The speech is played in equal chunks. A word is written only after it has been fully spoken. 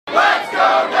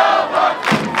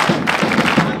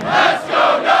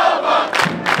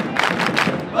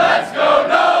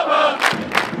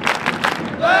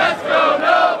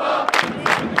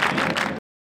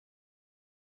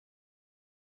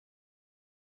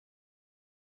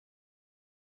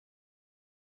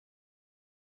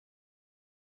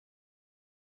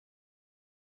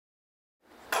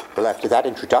Well, after that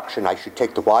introduction, I should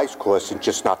take the wise course and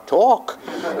just not talk,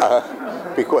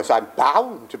 because I'm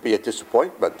bound to be a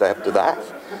disappointment after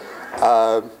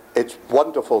that. It's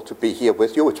wonderful to be here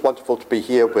with you. It's wonderful to be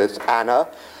here with Anna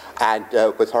and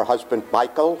with her husband,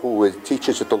 Michael, who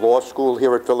teaches at the law school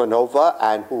here at Villanova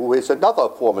and who is another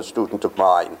former student of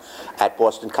mine at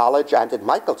Boston College, and in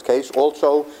Michael's case,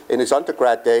 also in his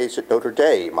undergrad days at Notre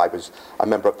Dame. I was a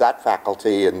member of that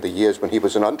faculty in the years when he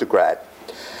was an undergrad.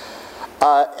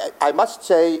 I must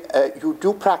say, you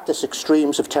do practice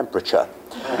extremes of temperature.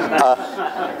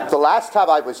 The last time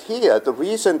I was here, the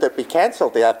reason that we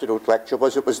canceled the afternoon lecture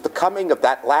was it was the coming of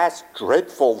that last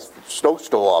dreadful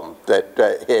snowstorm that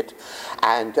hit,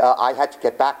 and I had to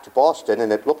get back to Boston,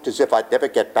 and it looked as if I'd never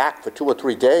get back for 2 or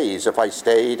 3 days if I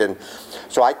stayed, and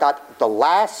so I got the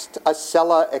last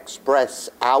Acela Express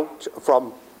out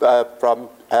from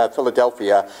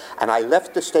Philadelphia, and I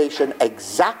left the station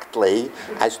exactly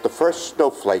as the first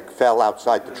snowflake fell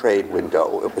outside the train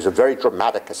window. It was a very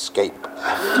dramatic escape.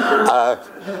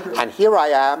 And here I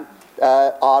am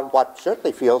on what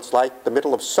certainly feels like the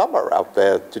middle of summer out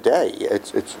there today.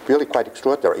 It's really quite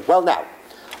extraordinary. Well, now,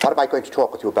 what am I going to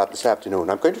talk with you about this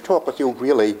afternoon? I'm going to talk with you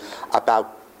really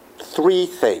about 3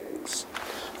 things.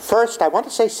 First, I want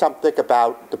to say something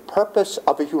about the purpose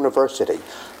of a university.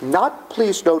 Not,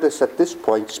 please notice at this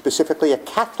point, specifically a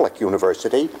Catholic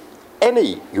university,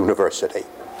 any university.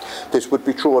 This would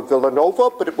be true of Villanova,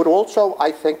 but it would also,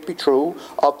 I think, be true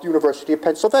of the University of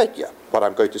Pennsylvania. What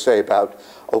I'm going to say about,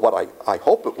 or what I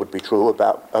hope it would be true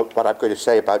about, what I'm going to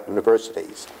say about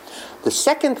universities. The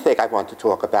second thing I want to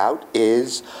talk about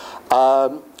is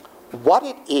what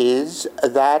it is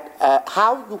that,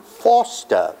 how you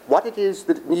foster, what it is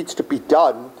that needs to be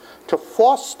done to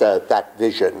foster that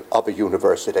vision of a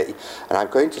university. And I'm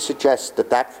going to suggest that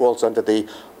that falls under the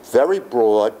very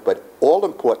broad but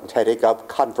all-important heading of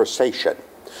conversation.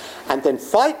 And then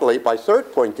finally, my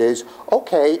third point is,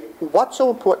 okay, what's so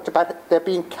important about there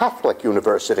being Catholic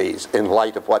universities in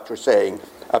light of what you're saying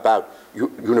about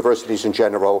universities in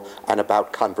general and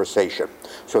about conversation?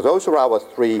 So those are our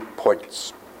 3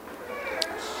 points.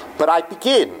 But I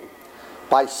begin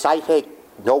by citing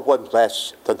no one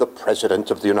less than the President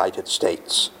of the United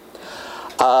States.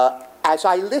 As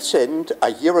I listened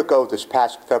a year ago this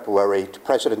past February to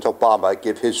President Obama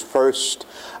give his first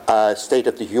State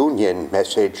of the Union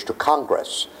message to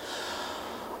Congress,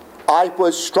 I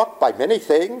was struck by many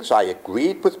things. I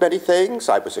agreed with many things.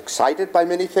 I was excited by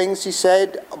many things he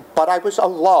said, but I was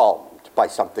alarmed by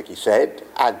something he said,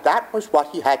 and that was what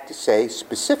he had to say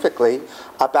specifically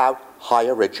about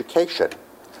higher education.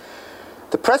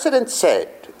 The President said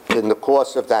in the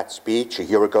course of that speech a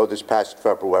year ago this past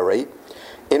February,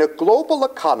 in a global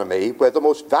economy where the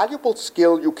most valuable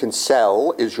skill you can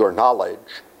sell is your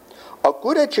knowledge, a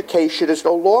good education is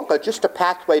no longer just a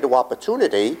pathway to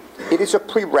opportunity, it is a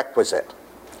prerequisite.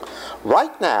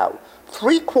 Right now,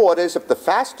 3/4 of the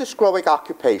fastest growing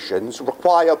occupations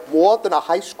require more than a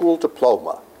high school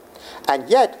diploma. And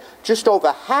yet, just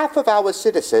over half of our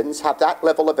citizens have that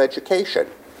level of education.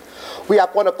 We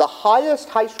have one of the highest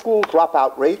high school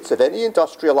dropout rates of any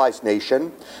industrialized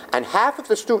nation, and half of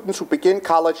the students who begin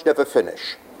college never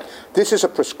finish. This is a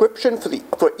prescription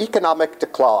for economic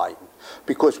decline,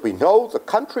 because we know the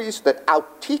countries that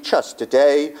outteach us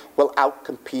today will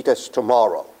outcompete us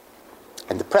tomorrow.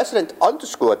 And the President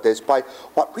underscored this by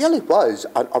what really was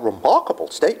a remarkable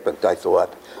statement, I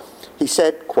thought. He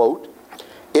said, quote,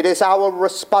 "It is our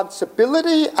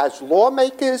responsibility as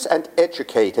lawmakers and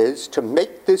educators to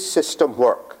make this system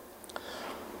work.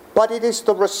 But it is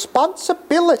the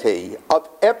responsibility of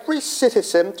every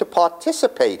citizen to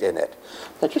participate in it."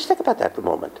 Now just think about that for a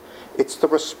moment. It's the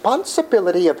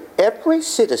responsibility of every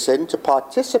citizen to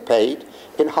participate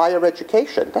in higher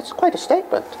education. That's quite a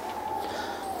statement.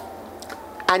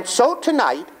 And so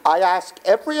tonight, I ask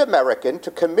every American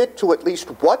to commit to at least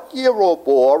 1 year or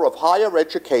more of higher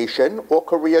education or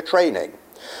career training.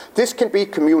 This can be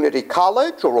community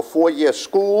college or a 4-year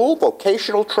school,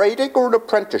 vocational training, or an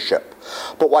apprenticeship.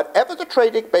 But whatever the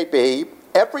training may be,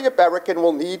 every American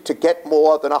will need to get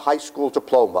more than a high school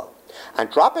diploma. And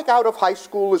dropping out of high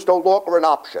school is no longer an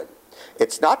option.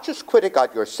 It's not just quitting on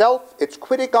yourself, it's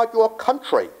quitting on your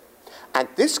country. And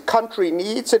this country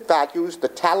needs and values the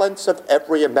talents of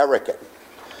every American.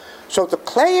 So the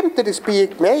claim that is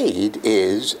being made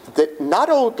is that not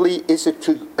only is it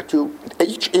to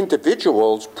each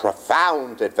individual's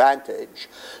profound advantage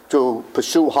to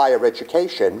pursue higher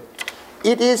education,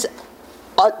 it is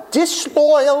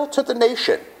disloyal to the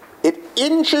nation. It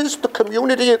injures the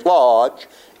community at large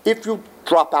if you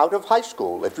drop out of high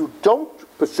school, if you don't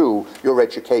pursue your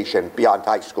education beyond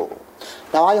high school.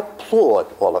 Now, I applaud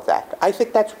all of that. I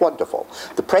think that's wonderful.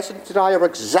 The President and I are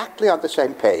exactly on the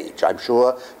same page. I'm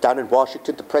sure down in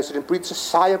Washington, the President breathes a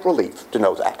sigh of relief to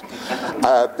know that,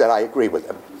 that I agree with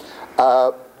him.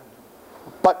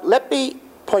 But let me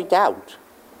point out,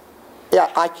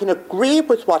 yeah, I can agree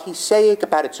with what he's saying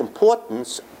about its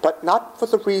importance, but not for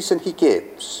the reason he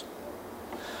gives.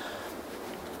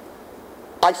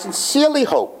 I sincerely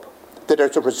hope that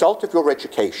as a result of your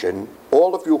education,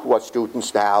 all of you who are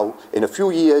students now, in a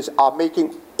few years, are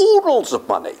making oodles of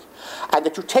money, and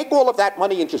that you take all of that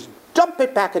money and just dump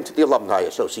it back into the Alumni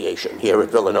Association here at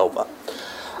Villanova.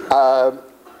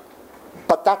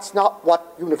 But that's not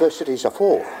what universities are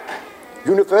for.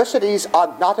 Universities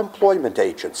are not employment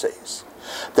agencies.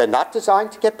 They're not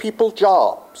designed to get people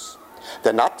jobs.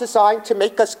 They're not designed to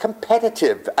make us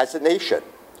competitive as a nation.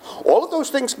 All of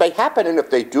those things may happen, and if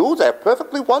they do, they're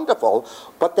perfectly wonderful,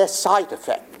 but they're side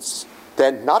effects.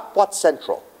 They're not what's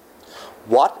central.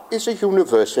 What is a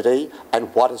university,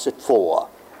 and what is it for?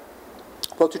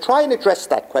 Well, to try and address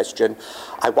that question,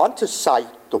 I want to cite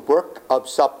the work of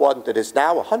someone that is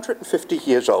now 150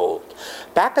 years old.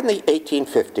 Back in the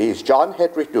 1850s, John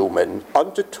Henry Newman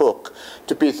undertook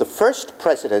to be the first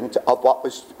president of what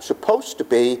was supposed to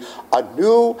be a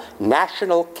new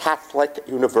national Catholic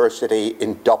university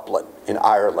in Dublin, in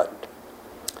Ireland.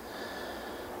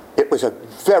 It was a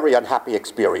very unhappy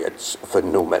experience for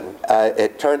Newman.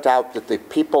 It turned out that the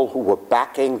people who were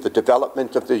backing the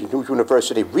development of the new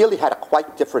university really had a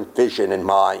quite different vision in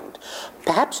mind.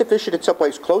 Perhaps a vision in some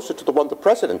ways closer to the one the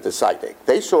president is citing.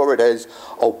 They saw it as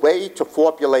a way to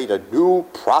formulate a new,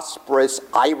 prosperous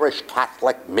Irish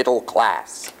Catholic middle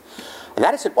class. And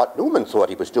that isn't what Newman thought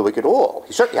he was doing at all.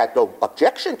 He certainly had no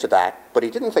objection to that, but he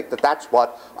didn't think that that's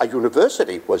what a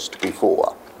university was to be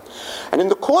for. And in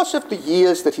the course of the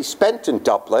years that he spent in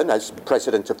Dublin as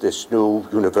president of this new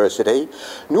university,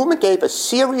 Newman gave a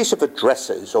series of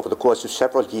addresses over the course of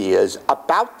several years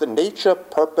about the nature,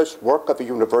 purpose, work of a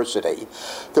university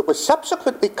that was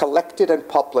subsequently collected and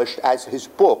published as his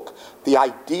book, The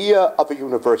Idea of a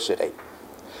University.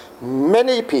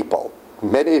 Many people,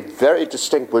 many very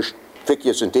distinguished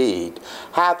figures indeed,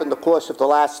 have in the course of the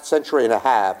last century and a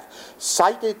half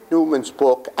cited Newman's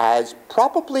book as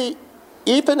probably,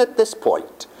 even at this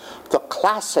point, the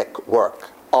classic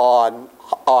work on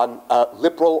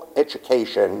liberal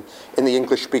education in the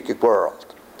English-speaking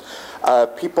world.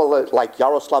 People like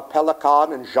Jaroslav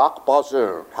Pelikan and Jacques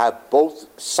Bazin have both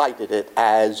cited it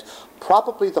as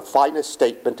probably the finest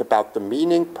statement about the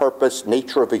meaning, purpose,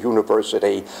 nature of a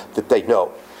university that they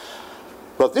know.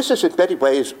 Well, this is in many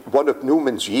ways one of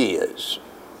Newman's years.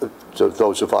 So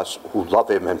those of us who love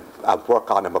him and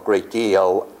work on him a great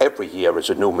deal, every year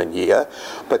is a Newman year.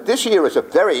 But this year is a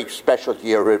very special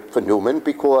year for Newman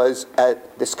because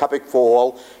this coming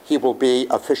fall, he will be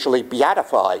officially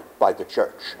beatified by the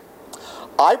church.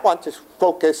 I want to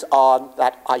focus on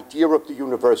that idea of the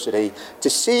university to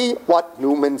see what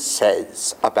Newman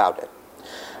says about it.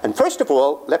 And first of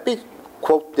all, let me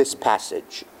quote this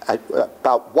passage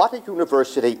about what a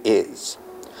university is.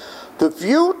 The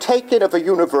view taken of a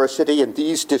university in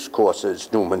these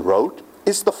discourses, Newman wrote,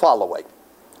 is the following: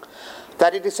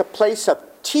 that it is a place of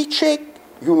teaching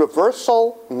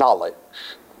universal knowledge.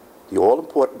 The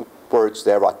all-important words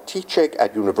there are teaching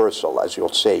and universal, as you'll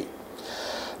see.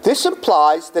 This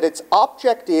implies that its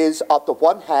object is, on the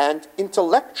one hand,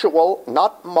 intellectual,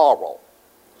 not moral.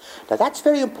 Now that's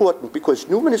very important because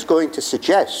Newman is going to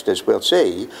suggest, as we'll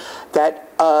see, that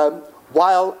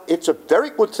while it's a very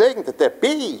good thing that there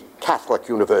be Catholic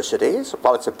universities,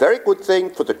 while it's a very good thing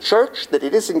for the church that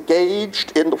it is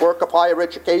engaged in the work of higher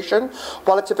education,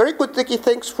 while it's a very good thing, he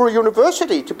thinks, for a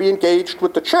university to be engaged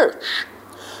with the church,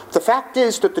 the fact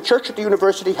is that the church and the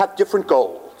university have different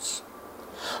goals.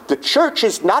 The church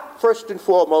is not first and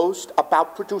foremost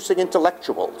about producing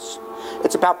intellectuals.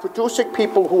 It's about producing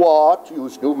people who are, to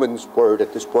use Newman's word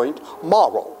at this point,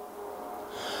 moral.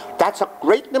 That's a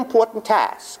great and important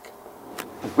task.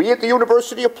 We at the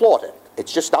university applaud it.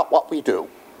 It's just not what we do.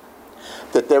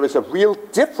 That there is a real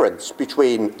difference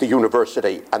between the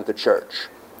university and the church.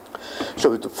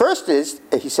 So the first is,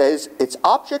 he says, its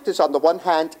object is on the one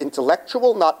hand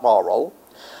intellectual, not moral,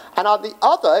 and on the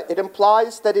other, it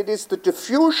implies that it is the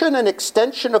diffusion and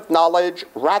extension of knowledge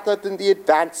rather than the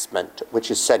advancement which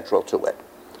is central to it.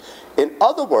 In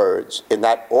other words, in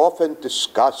that often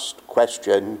discussed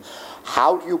question,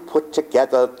 how do you put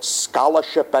together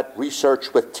scholarship and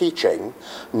research with teaching,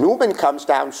 Newman comes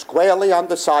down squarely on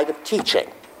the side of teaching.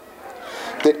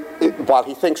 while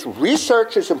he thinks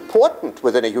research is important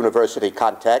within a university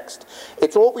context,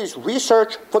 it's always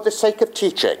research for the sake of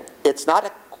teaching. It's not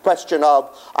a question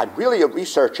of, I'm really a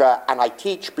researcher and I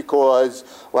teach because,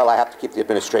 well, I have to keep the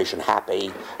administration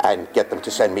happy and get them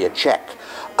to send me a check.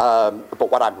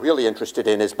 But what I'm really interested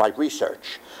in is my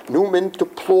research. Newman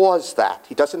deplores that.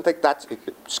 He doesn't think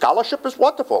scholarship is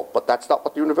wonderful, but that's not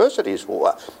what the university is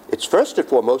for. It's first and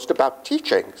foremost about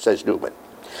teaching, says Newman.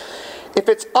 If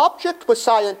its object was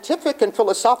scientific and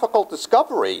philosophical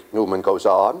discovery, Newman goes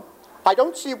on, I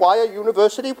don't see why a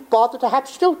university would bother to have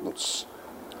students.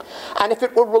 And if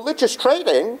it were religious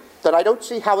training, then I don't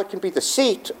see how it can be the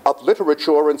seat of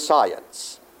literature and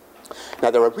science.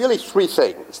 Now, there are really three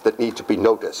things that need to be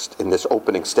noticed in this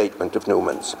opening statement of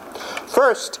Newman's.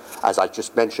 First, as I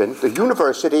just mentioned, the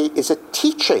university is a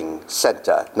teaching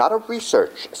center, not a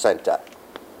research center.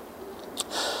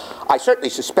 I certainly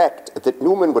suspect that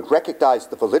Newman would recognize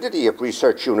the validity of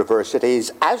research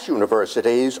universities as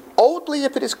universities only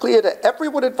if it is clear to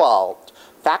everyone involved,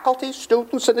 faculty,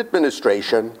 students, and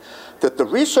administration, that the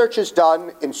research is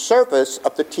done in service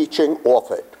of the teaching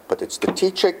offered. But it's the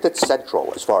teaching that's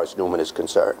central as far as Newman is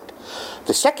concerned.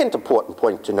 The second important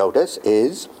point to notice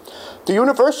is the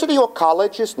university or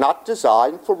college is not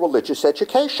designed for religious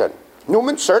education.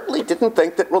 Newman certainly didn't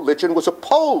think that religion was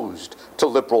opposed to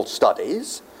liberal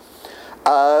studies,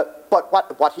 but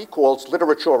what he calls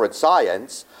literature and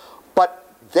science,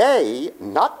 but they,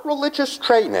 not religious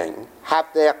training, have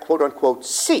their quote-unquote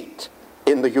seat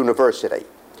in the university.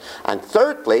 And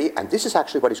thirdly, and this is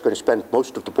actually what he's going to spend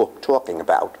most of the book talking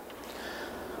about,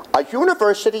 a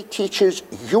university teaches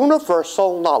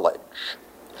universal knowledge.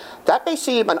 That may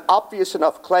seem an obvious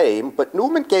enough claim, but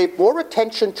Newman gave more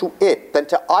attention to it than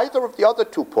to either of the other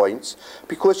 2 points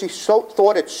because he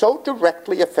thought it so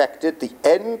directly affected the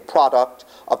end product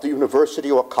of the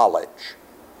university or college.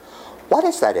 What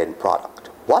is that end product?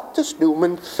 What does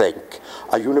Newman think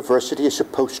a university is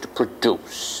supposed to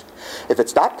produce? If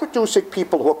it's not producing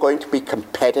people who are going to be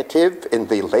competitive in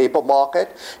the labor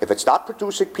market, if it's not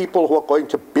producing people who are going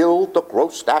to build the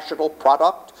gross national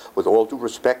product, with all due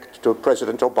respect to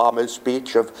President Obama's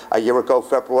speech of a year ago,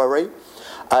 February,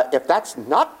 if that's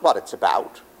not what it's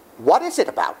about, what is it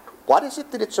about? What is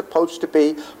it that it's supposed to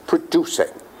be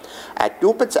producing? And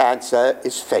Newman's answer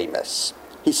is famous.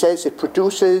 He says it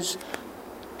produces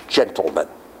gentlemen.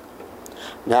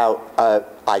 Now,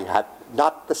 I have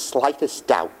not the slightest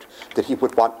doubt that he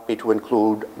would want me to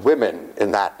include women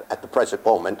in that at the present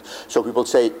moment. So we will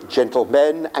say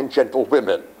gentlemen and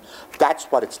gentlewomen. That's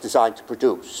what it's designed to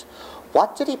produce.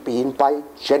 What did he mean by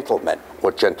gentlemen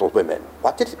or gentlewomen?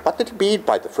 What did he mean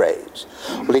by the phrase?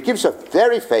 Well, he gives a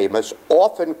very famous,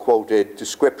 often quoted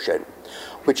description,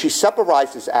 which he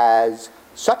summarizes as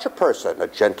such a person, a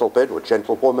gentleman or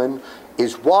gentlewoman,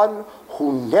 is one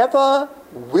who never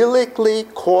willingly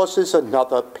causes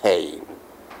another pain.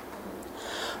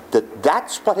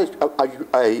 That's what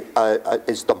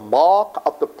is the mark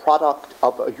of the product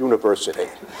of a university.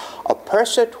 A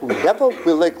person who never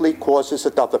willingly causes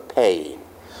another pain.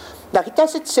 Now, he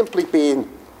doesn't simply mean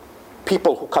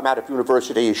people who come out of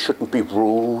university shouldn't be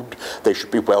rude, they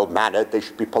should be well-mannered, they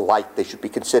should be polite, they should be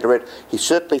considerate. He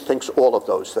certainly thinks all of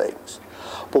those things.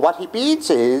 But what he means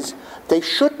is they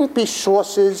shouldn't be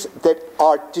sources that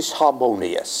are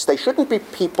disharmonious. They shouldn't be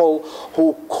people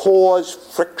who cause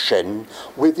friction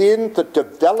within the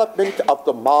development of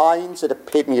the minds and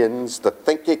opinions, the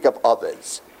thinking of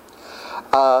others.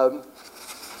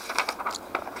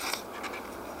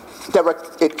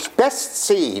 It's best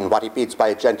seen what he means by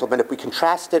a gentleman if we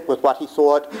contrast it with what he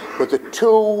thought were the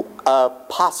two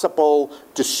possible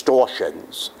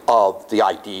distortions of the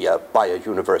idea by a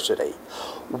university.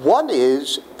 One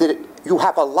is that you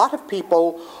have a lot of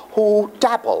people who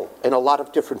dabble in a lot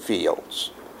of different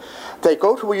fields. They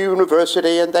go to a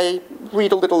university and they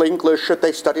read a little English, and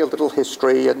they study a little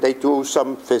history, and they do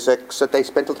some physics, and they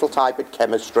spend a little time in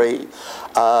chemistry,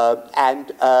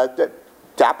 and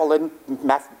dabble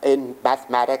in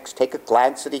mathematics, take a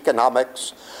glance at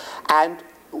economics, and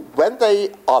when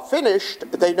they are finished,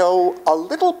 they know a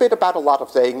little bit about a lot of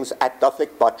things and nothing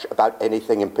much about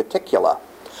anything in particular.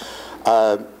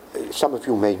 Some of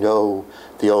you may know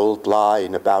the old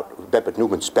line about, remember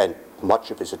Newman spent much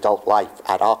of his adult life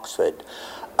at Oxford.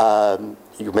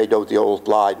 You may know the old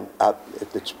line,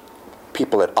 it's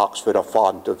people at Oxford are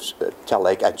fond of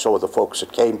telling, and so are the folks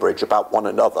at Cambridge, about one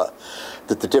another,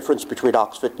 that the difference between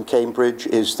Oxford and Cambridge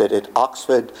is that at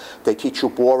Oxford they teach you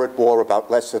more and more about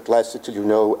less and less until you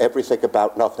know everything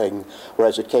about nothing,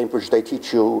 whereas at Cambridge they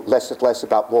teach you less and less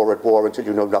about more and more until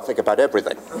you know nothing about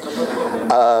everything.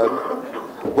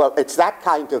 Well, it's that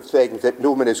kind of thing that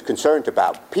Newman is concerned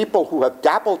about. People who have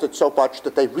dabbled it so much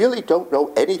that they really don't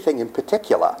know anything in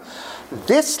particular.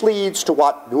 This leads to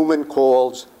what Newman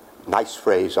calls, nice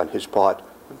phrase on his part,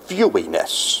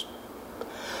 viewiness.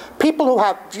 People who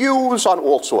have views on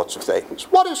all sorts of things.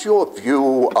 What is your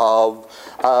view of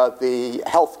the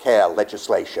healthcare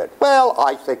legislation? Well,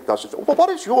 I think this is. Well, what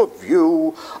is your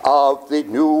view of the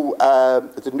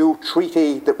new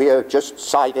treaty that we are just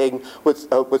signing with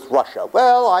Russia?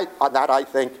 Well, on that I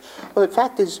think. Well, the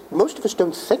fact is, most of us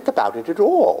don't think about it at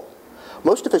all.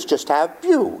 Most of us just have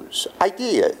views,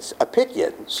 ideas,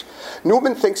 opinions.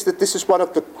 Newman thinks that this is one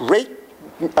of the great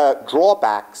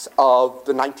drawbacks of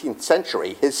the 19th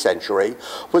century, his century,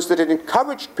 was that it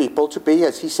encouraged people to be,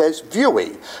 as he says,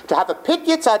 viewy, to have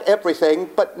opinions on everything,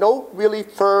 but no really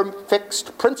firm,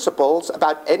 fixed principles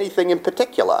about anything in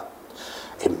particular.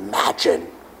 Imagine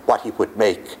what he would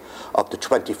make of the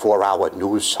 24-hour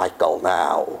news cycle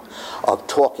now, of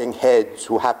talking heads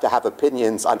who have to have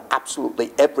opinions on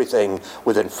absolutely everything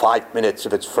within 5 minutes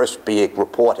of its first being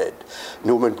reported.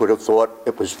 Newman would have thought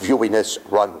it was viewiness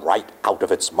run right out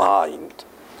of its mind.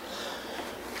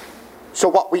 So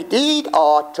what we need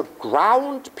are to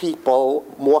ground people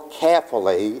more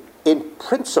carefully in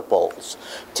principles,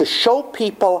 to show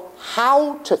people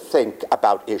how to think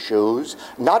about issues,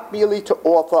 not merely to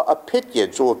offer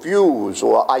opinions or views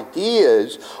or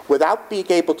ideas without being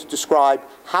able to describe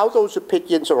how those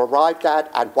opinions are arrived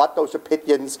at and what those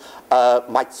opinions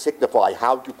might signify,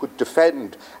 how you could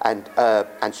defend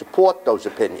and support those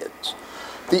opinions.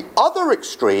 The other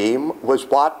extreme was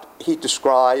what he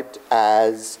described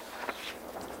as,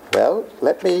 well,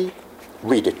 let me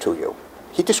read it to you.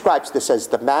 He describes this as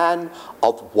the man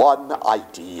of one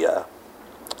idea.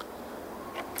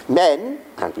 Men,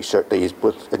 and we certainly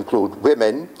would include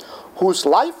women, whose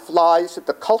life lies in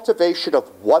the cultivation of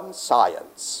one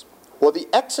science, or the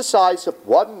exercise of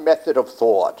one method of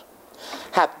thought,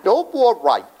 have no more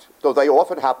right, though they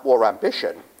often have more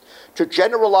ambition, to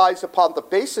generalize upon the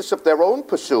basis of their own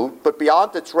pursuit, but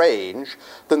beyond its range,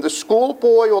 than the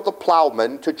schoolboy or the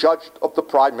plowman to judge of the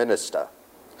prime minister.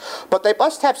 But they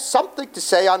must have something to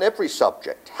say on every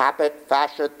subject. Habit,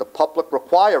 fashion, the public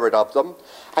require it of them,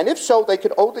 and if so, they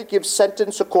can only give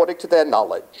sentence according to their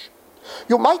knowledge.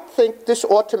 You might think this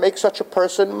ought to make such a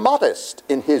person modest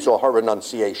in his or her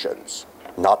enunciations.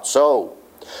 Not so.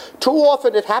 Too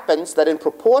often it happens that in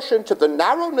proportion to the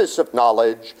narrowness of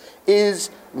knowledge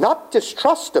is not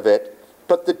distrust of it,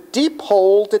 but the deep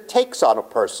hold it takes on a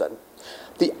person.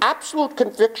 The absolute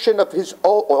conviction of his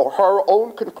or her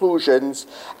own conclusions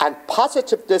and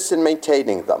positiveness in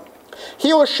maintaining them.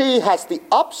 He or she has the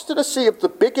obstinacy of the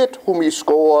bigot whom he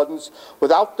scorns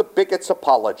without the bigot's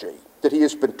apology, that he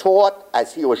has been taught,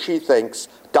 as he or she thinks,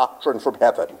 doctrine from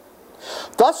heaven.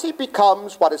 Thus he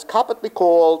becomes what is commonly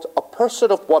called a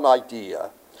person of one idea,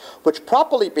 which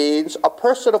properly means a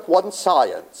person of one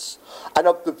science, and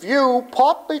of the view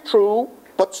partly true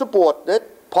but subordinate,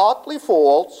 partly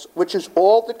false, which is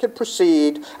all that can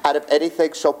proceed out of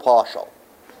anything so partial.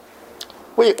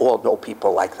 We all know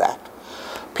people like that.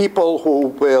 People who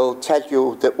will tell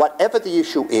you that whatever the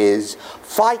issue is,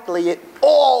 finally it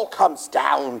all comes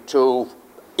down to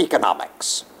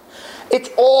economics. It's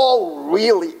all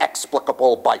really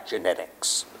explicable by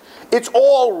genetics. It's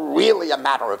all really a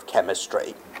matter of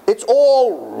chemistry. It's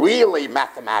all really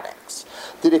mathematics.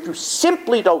 That if you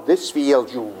simply know this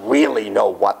field, you really know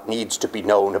what needs to be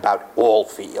known about all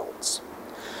fields.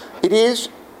 It is,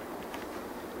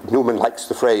 Newman likes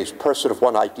the phrase, person of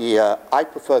one idea. I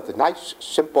prefer the nice,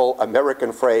 simple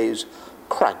American phrase,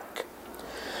 crank.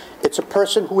 It's a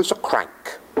person who is a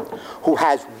crank, who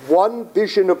has one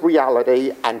vision of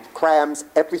reality and crams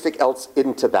everything else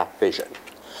into that vision.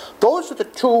 Those are the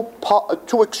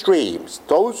two extremes,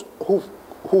 those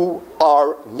who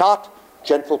are not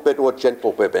gentlemen or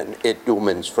gentlewomen, in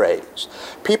Newman's phrase.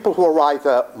 People who are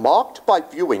either marked by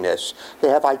viewiness, they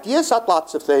have ideas on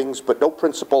lots of things but no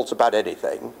principles about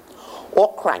anything,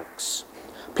 or cranks.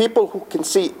 People who can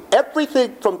see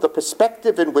everything from the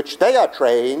perspective in which they are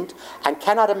trained and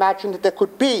cannot imagine that there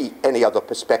could be any other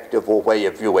perspective or way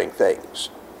of viewing things.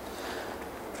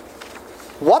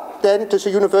 What then does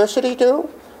a university do?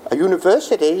 A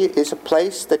university is a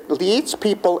place that leads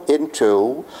people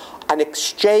into an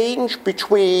exchange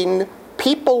between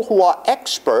people who are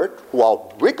expert, who are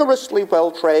rigorously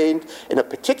well-trained in a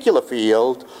particular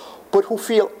field, but who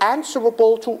feel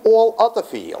answerable to all other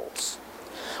fields,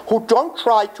 who don't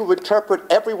try to interpret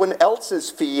everyone else's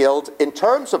field in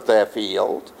terms of their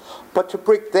field, but to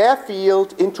bring their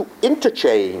field into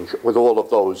interchange with all of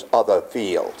those other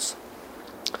fields.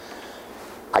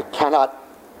 I cannot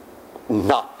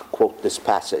not quote this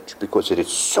passage because it is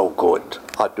so good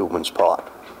on Newman's part.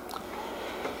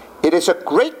 It is a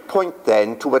great point,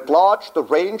 then, to enlarge the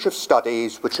range of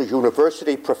studies which a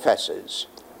university professes,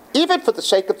 even for the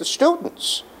sake of the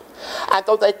students. And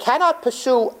though they cannot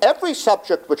pursue every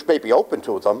subject which may be open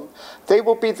to them, they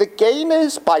will be the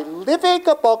gainers by living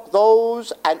among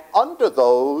those and under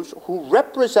those who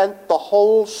represent the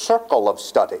whole circle of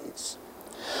studies.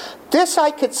 This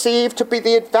I conceive to be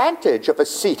the advantage of a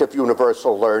seat of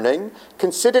universal learning,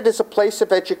 considered as a place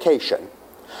of education.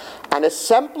 An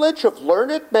assemblage of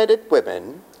learned men and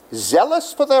women,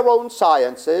 zealous for their own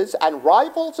sciences and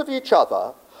rivals of each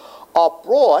other, are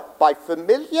brought by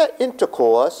familiar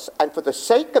intercourse and for the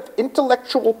sake of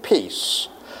intellectual peace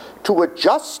to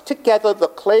adjust together the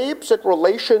claims and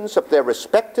relations of their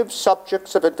respective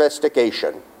subjects of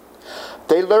investigation.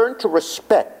 They learn to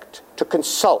respect, to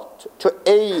consult, to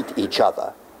aid each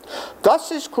other.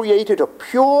 Thus is created a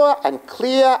pure and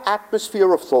clear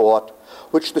atmosphere of thought,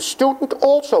 which the student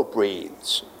also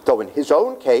breathes, though in his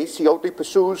own case he only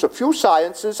pursues a few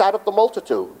sciences out of the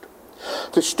multitude.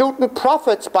 The student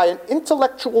profits by an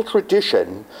intellectual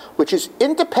tradition which is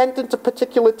independent of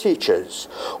particular teachers,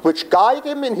 which guide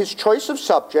him in his choice of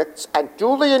subjects and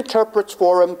duly interprets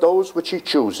for him those which he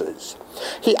chooses.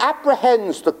 He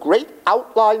apprehends the great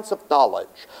outlines of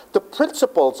knowledge, the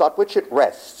principles on which it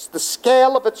rests, the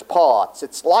scale of its parts,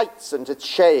 its lights and its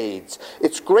shades,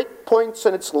 its great points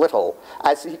and its little,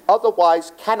 as he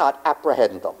otherwise cannot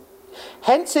apprehend them.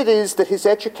 Hence it is that his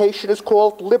education is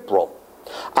called liberal.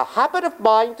 A habit of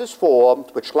mind is formed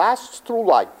which lasts through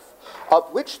life,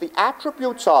 of which the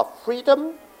attributes are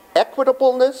freedom,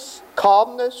 equitableness,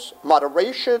 calmness,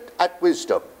 moderation, and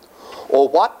wisdom, or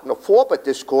what in a former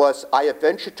discourse I have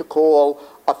ventured to call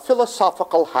a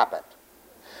philosophical habit.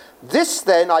 This,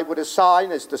 then, I would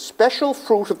assign as the special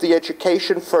fruit of the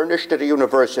education furnished at a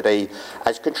university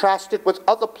as contrasted with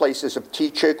other places of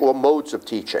teaching or modes of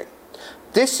teaching.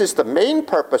 This is the main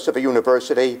purpose of a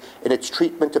university in its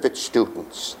treatment of its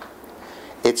students.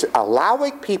 It's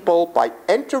allowing people, by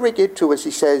entering into, as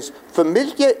he says,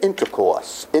 familiar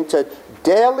intercourse, into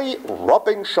daily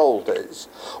rubbing shoulders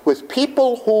with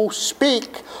people who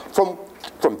speak from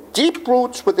deep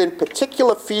roots within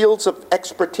particular fields of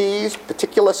expertise,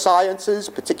 particular sciences,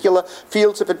 particular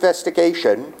fields of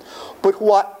investigation, but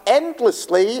who are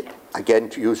endlessly, again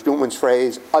to use Newman's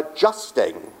phrase,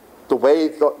 adjusting the way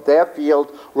their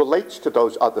field relates to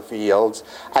those other fields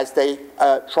as they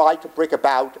try to bring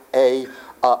about a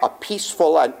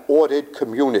peaceful and ordered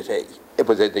community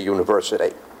within the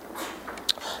university.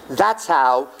 That's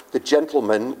how the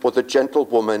gentleman or the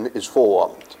gentlewoman is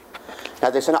formed. Now,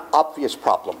 there's an obvious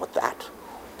problem with that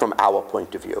from our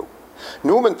point of view.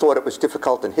 Newman thought it was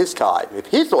difficult in his time. If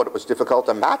he thought it was difficult,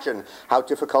 imagine how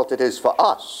difficult it is for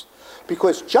us.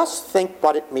 Because just think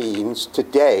what it means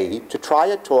today to try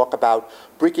and talk about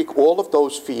bringing all of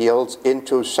those fields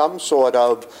into some sort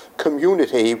of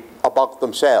community among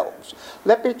themselves.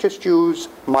 Let me just use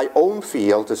my own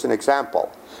field as an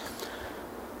example.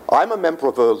 I'm a member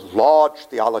of a large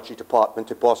theology department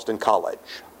at Boston College.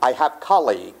 I have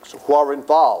colleagues who are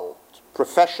involved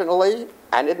professionally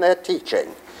and in their teaching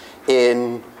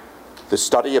in the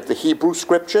study of the Hebrew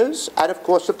Scriptures, and of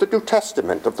course of the New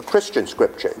Testament, of the Christian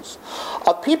Scriptures,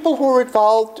 of people who are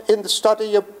involved in the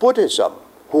study of Buddhism,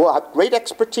 who have great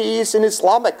expertise in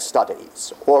Islamic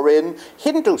studies or in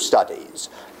Hindu studies,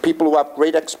 people who have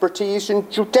great expertise in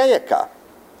Judaica.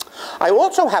 I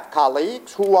also have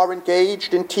colleagues who are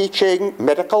engaged in teaching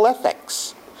medical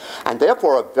ethics, and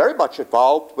therefore are very much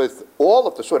involved with all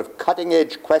of the sort of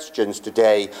cutting-edge questions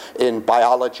today in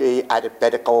biology and in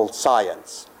medical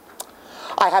science.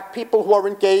 I have people who are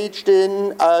engaged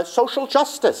in social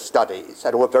justice studies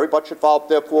and who are very much involved,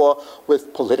 therefore,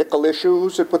 with political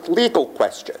issues and with legal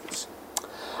questions.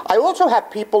 I also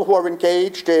have people who are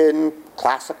engaged in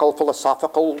classical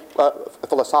philosophical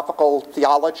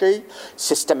theology,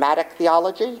 systematic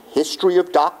theology, history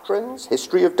of doctrines,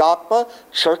 history of dogma,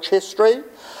 church history.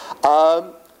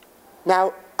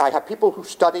 Now, I have people who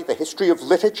study the history of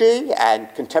liturgy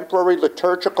and contemporary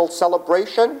liturgical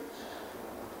celebration.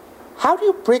 How do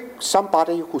you bring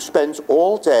somebody who spends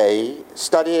all day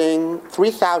studying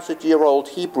 3,000-year-old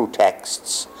Hebrew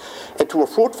texts into a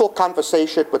fruitful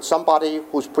conversation with somebody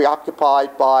who's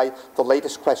preoccupied by the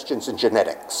latest questions in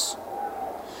genetics?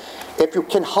 If you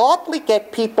can hardly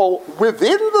get people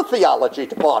within the theology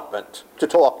department to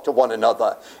talk to one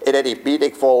another in any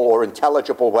meaningful or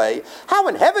intelligible way, how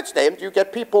in heaven's name do you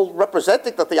get people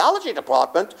representing the theology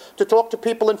department to talk to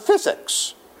people in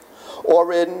physics,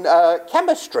 or in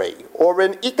chemistry, or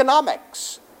in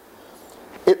economics?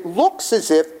 It looks as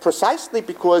if, precisely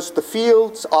because the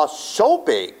fields are so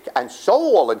big and so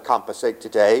all-encompassing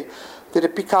today, that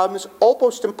it becomes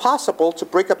almost impossible to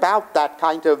bring about that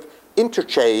kind of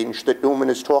interchange that Newman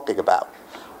is talking about.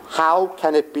 How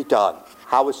can it be done?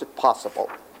 How is it possible?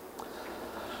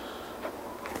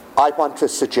 I want to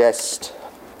suggest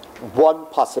one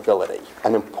possibility,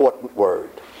 an important word.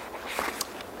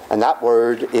 And that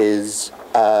word is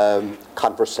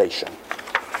conversation.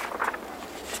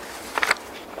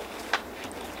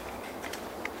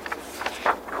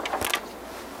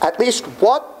 At least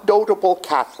one notable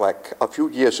Catholic a few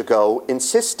years ago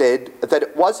insisted that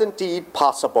it was indeed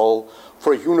possible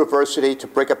for a university to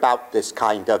bring about this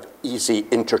kind of easy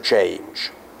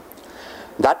interchange.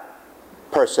 That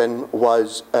person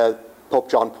was Pope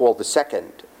John Paul II.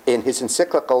 In his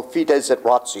encyclical Fides et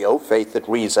Ratio, Faith and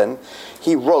Reason,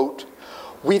 he wrote,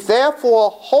 "We therefore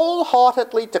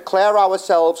wholeheartedly declare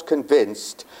ourselves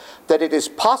convinced that it is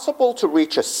possible to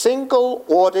reach a single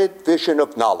ordered vision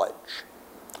of knowledge."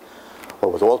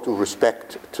 Well, with all due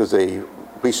respect to the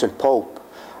recent Pope,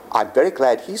 I'm very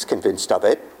glad he's convinced of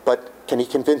it, but can he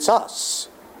convince us?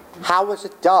 How is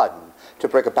it done to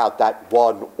bring about that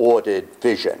one ordered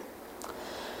vision?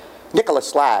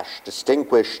 Nicholas Lash,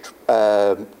 distinguished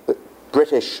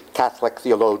British Catholic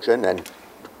theologian and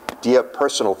dear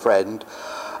personal friend,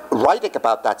 writing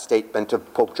about that statement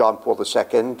of Pope John Paul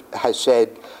II, has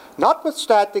said,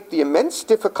 "Notwithstanding the immense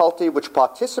difficulty which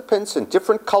participants in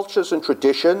different cultures and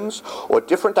traditions, or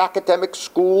different academic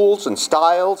schools and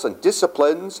styles and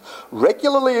disciplines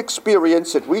regularly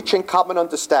experience in reaching common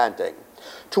understanding,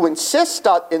 to insist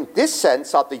in this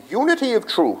sense on the unity of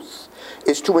truth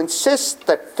is to insist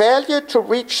that failure to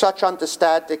reach such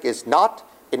understanding is not,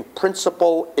 in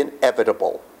principle,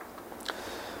 inevitable."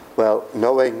 Well,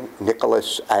 knowing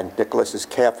Nicholas and Nicholas's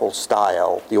careful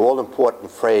style, the all-important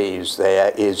phrase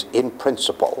there is "in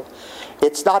principle."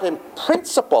 It's not in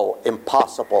principle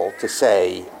impossible to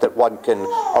say that one can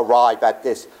arrive at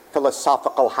this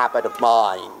philosophical habit of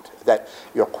mind. That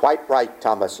you're quite right,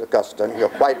 Thomas Augustine, you're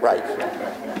quite right.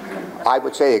 I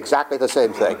would say exactly the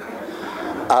same thing.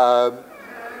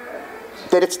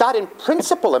 That it's not in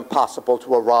principle impossible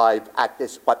to arrive at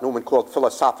this, what Newman called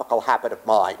philosophical habit of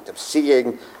mind, of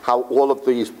seeing how all of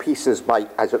these pieces might,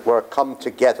 as it were, come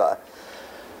together.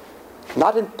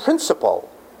 Not in principle,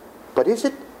 but is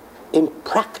it in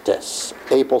practice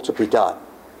able to be done?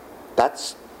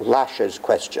 That's Lash's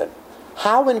question.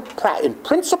 How in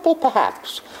principle,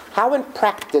 perhaps, how in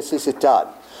practice is it done?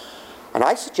 And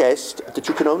I suggest that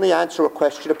you can only answer a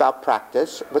question about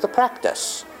practice with a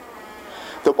practice.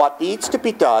 That what needs to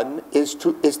be done is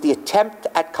the attempt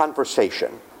at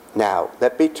conversation. Now,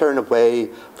 let me turn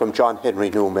away from John Henry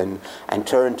Newman and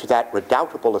turn to that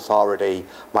redoubtable authority,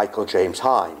 Michael James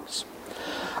Himes.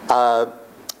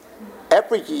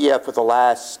 Every year for the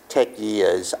last 10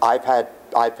 years, I've had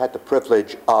the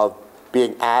privilege of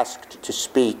being asked to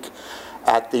speak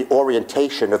at the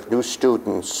orientation of new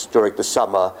students during the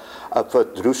summer, for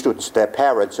the new students and their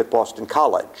parents at Boston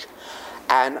College.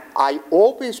 And I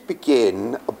always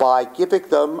begin by giving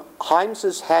them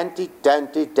Himes's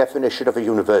handy-dandy definition of a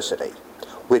university,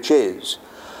 which is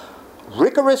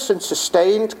rigorous and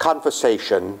sustained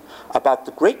conversation about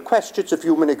the great questions of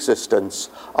human existence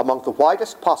among the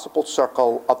widest possible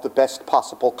circle of the best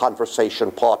possible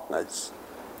conversation partners.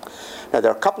 Now,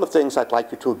 there are a couple of things I'd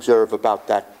like you to observe about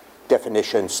that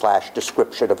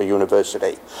definition/description of a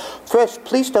university. First,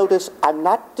 please notice I'm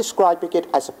not describing it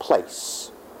as a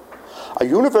place. A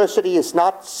university is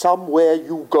not somewhere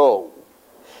you go.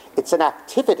 It's an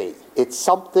activity. It's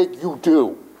something you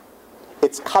do.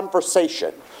 It's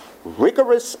conversation,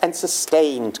 rigorous and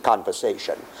sustained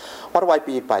conversation. What do I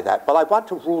mean by that? Well, I want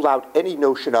to rule out any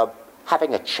notion of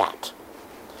having a chat.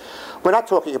 We're not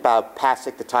talking about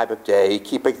passing the time of day,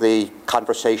 keeping the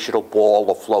conversational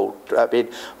ball afloat. I mean,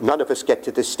 none of us get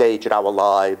to this stage in our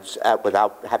lives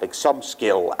without having some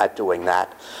skill at doing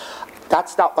that.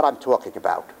 That's not what I'm talking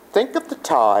about. Think of the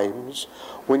times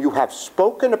when you have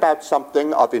spoken about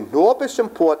something of enormous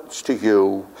importance to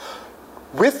you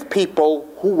with people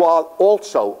who are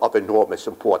also of enormous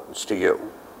importance to you.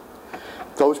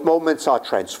 Those moments are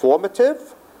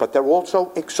transformative, but they're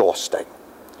also exhausting.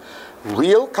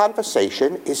 Real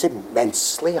conversation is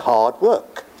immensely hard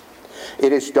work.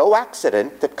 It is no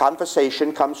accident that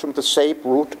conversation comes from the same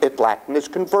root in Latin as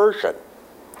conversion.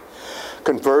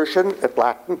 Conversion in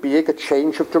Latin being a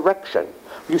change of direction.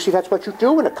 You see, that's what you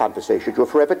do in a conversation. You're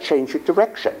forever changing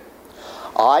direction.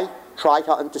 I try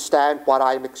to understand what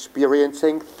I'm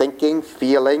experiencing, thinking,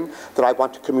 feeling, that I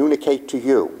want to communicate to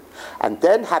you. And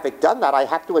then, having done that, I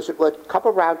have to, as it were, come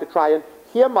around to try and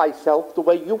hear myself the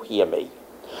way you hear me.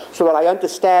 so that I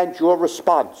understand your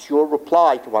response, your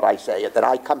reply to what I say, and then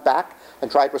I come back and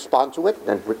try to respond to it,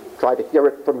 and try to hear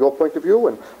it from your point of view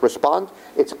and respond.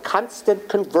 It's a constant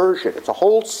conversion. It's a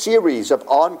whole series of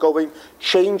ongoing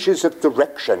changes of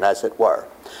direction, as it were.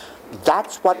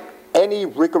 That's what any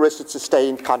rigorous and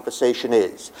sustained conversation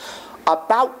is.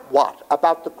 About what?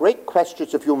 About the great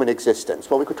questions of human existence.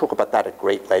 Well, we could talk about that at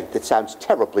great length. It sounds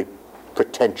terribly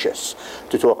pretentious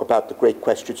to talk about the great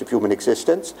questions of human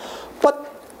existence.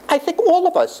 But I think all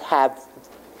of us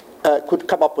could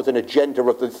come up with an agenda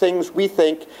of the things we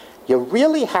think you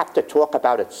really have to talk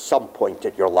about at some point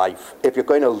in your life if you're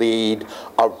going to lead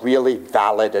a really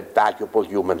valid and valuable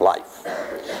human life.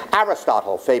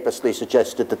 Aristotle famously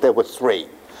suggested that there were three.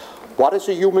 What is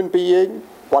a human being?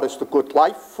 What is the good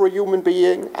life for a human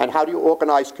being? And how do you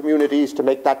organize communities to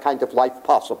make that kind of life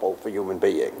possible for human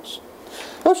beings?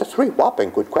 Those are three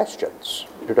whopping good questions.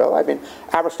 You know, I mean,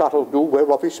 Aristotle knew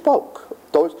whereof he spoke.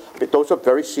 Those are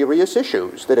very serious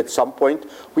issues that at some point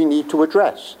we need to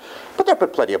address. But there have been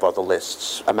plenty of other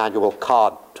lists. Immanuel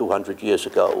Kant, 200 years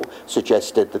ago,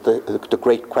 suggested that the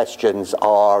great questions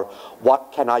are,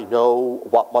 what can I know?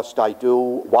 What must I do?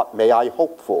 What may I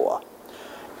hope for?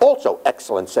 Also,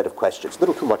 excellent set of questions. A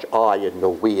little too much I and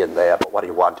no we in there, but what do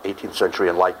you want? 18th century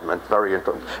Enlightenment,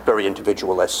 very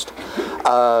individualist.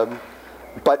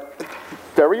 But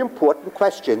very important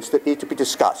questions that need to be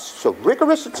discussed. So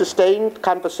rigorous and sustained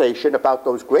conversation about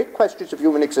those great questions of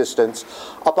human existence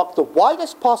about the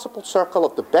widest possible circle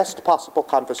of the best possible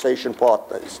conversation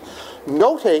partners,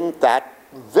 noting that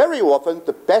very often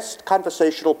the best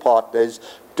conversational partners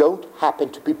don't happen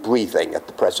to be breathing at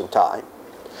the present time.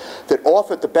 That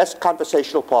often the best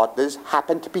conversational partners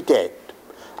happen to be dead.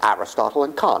 Aristotle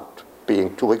and Kant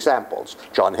being two examples.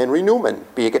 John Henry Newman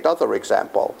being another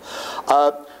example.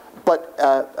 But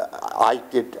I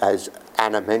did, as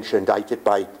Anna mentioned, I did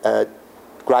my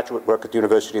graduate work at the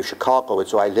University of Chicago, and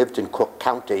so I lived in Cook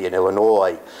County in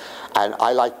Illinois. And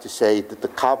I like to say that the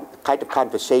kind of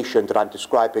conversation that I'm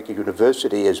describing a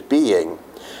university as being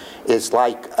is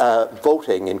like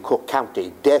voting in Cook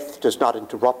County. Death does not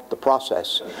interrupt the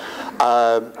process.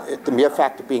 The mere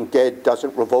fact of being dead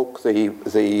doesn't revoke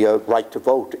the right to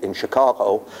vote in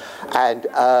Chicago.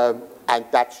 And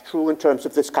that's true in terms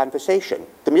of this conversation.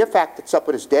 The mere fact that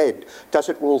someone is dead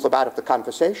doesn't rule them out of the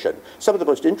conversation. Some of the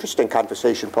most interesting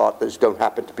conversation partners don't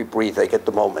happen to be breathing at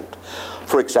the moment.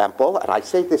 For example, and I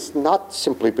say this not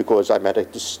simply because I'm at a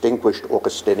distinguished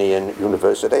Augustinian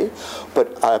university,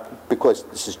 but because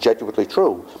this is genuinely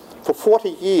true. For 40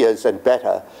 years and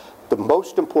better, the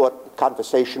most important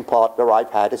conversation partner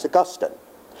I've had is Augustine.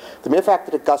 The mere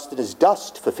fact that Augustine is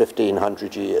dust for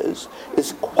 1,500 years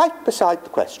is quite beside the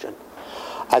question.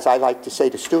 As I like to say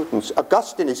to students,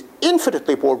 Augustine is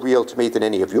infinitely more real to me than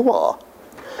any of you are.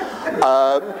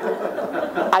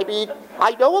 I mean,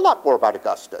 I know a lot more about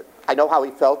Augustine. I know how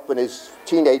he felt when his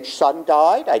teenage son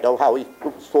died. I know how he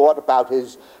thought about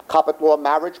his common law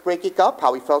marriage breaking up,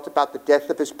 how he felt about the death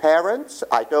of his parents.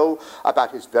 I know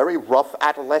about his very rough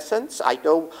adolescence. I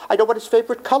know what his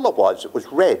favorite color was. It was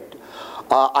red.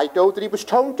 I know that he was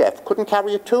tone deaf, couldn't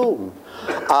carry a tune.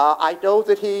 I know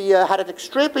that he had an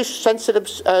extremely sensitive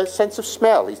sense of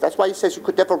smell. That's why he says you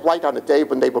could never write on a day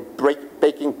when they were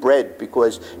baking bread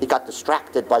because he got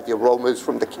distracted by the aromas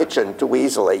from the kitchen too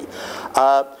easily.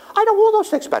 I know all those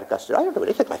things about Augustine. I don't know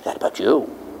anything like that about you.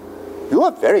 You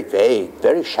are very vague,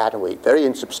 very shadowy, very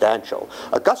insubstantial.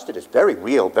 Augustine is very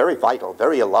real, very vital,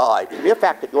 very alive. The mere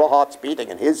fact that your heart's beating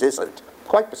and his isn't,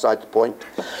 quite beside the point.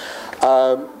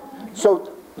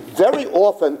 So very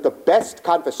often the best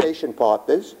conversation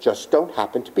partners just don't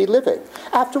happen to be living.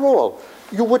 After all,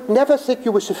 you would never think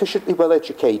you were sufficiently well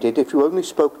educated if you only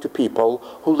spoke to people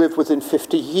who live within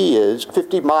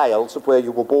 50 miles of where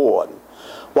you were born.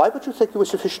 Why would you think you were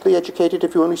sufficiently educated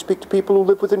if you only speak to people who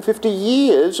live within 50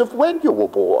 years of when you were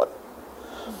born?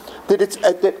 That it's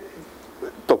that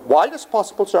the widest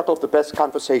possible circle of the best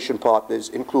conversation partners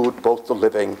include both the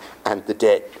living and the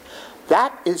dead.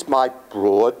 That is my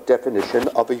broad definition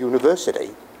of a university.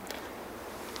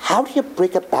 How do you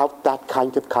bring about that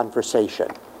kind of conversation?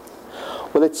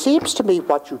 Well, it seems to me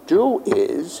what you do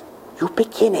is you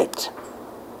begin it.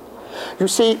 You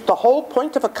see, the whole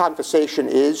point of a conversation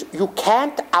is you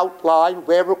can't outline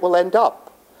where it will end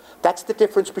up. That's the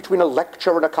difference between a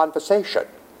lecture and a conversation.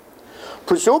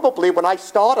 Presumably, when I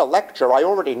start a lecture, I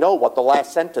already know what the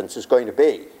last sentence is going to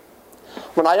be.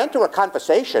 When I enter a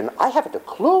conversation, I haven't a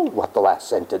clue what the last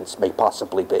sentence may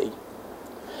possibly be.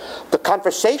 The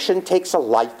conversation takes a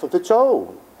life of its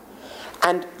own.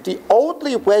 And the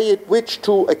only way in which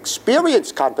to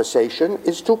experience conversation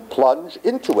is to plunge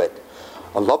into it.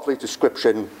 A lovely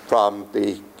description from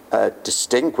the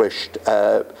distinguished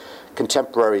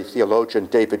contemporary theologian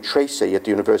David Tracy at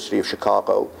the University of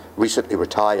Chicago, recently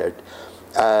retired,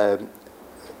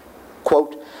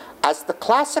 quote, "As the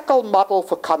classical model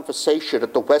for conversation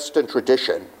of the Western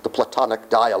tradition, the Platonic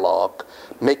dialogue,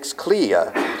 makes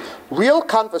clear, real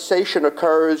conversation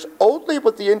occurs only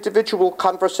when the individual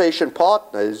conversation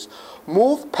partners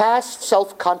move past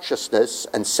self-consciousness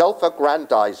and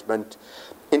self-aggrandizement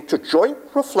into joint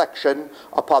reflection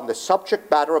upon the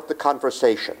subject matter of the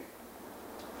conversation.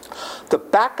 The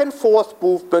back and forth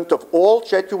movement of all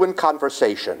genuine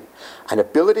conversation, an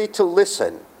ability to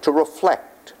listen, to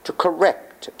reflect, to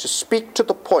correct, to speak to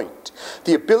the point,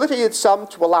 the ability in some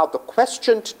to allow the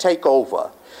question to take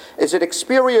over, is an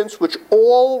experience which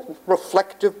all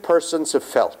reflective persons have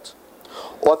felt.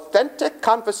 Authentic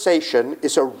conversation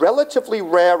is a relatively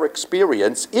rare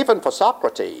experience, even for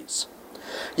Socrates.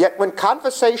 Yet when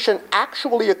conversation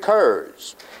actually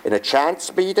occurs, in a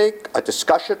chance meeting, a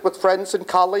discussion with friends and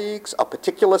colleagues, a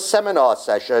particular seminar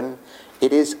session,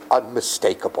 it is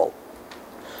unmistakable.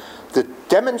 The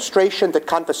demonstration that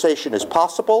conversation is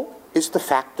possible is the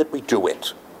fact that we do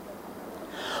it.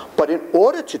 But in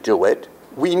order to do it,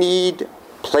 we need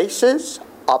places,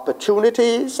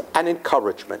 opportunities, and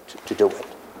encouragement to do it.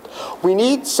 We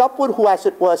need someone who, as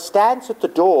it were, stands at the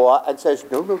door and says,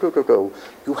 no,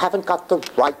 you haven't got the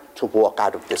right to walk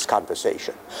out of this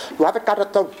conversation. You haven't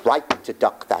got the right to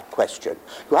duck that question.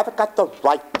 You haven't got the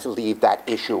right to leave that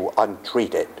issue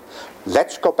untreated.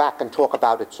 Let's go back and talk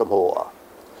about it some more.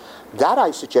 That,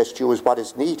 I suggest to you, is what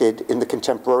is needed in the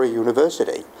contemporary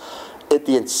university.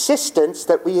 The insistence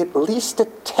that we at least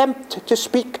attempt to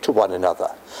speak to one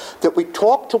another, that we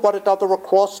talk to one another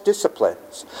across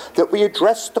disciplines, that we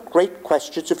address the great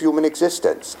questions of human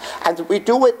existence, and that we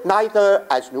do it neither,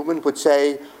 as Newman would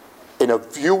say, in a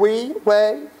viewy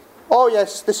way, oh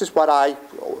yes, this is what I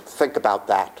think about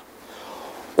that,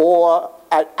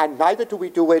 and neither do we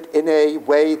do it in a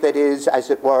way that is, as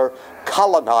it were,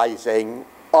 colonizing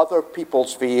other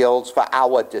people's fields for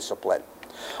our discipline.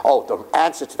 Oh, the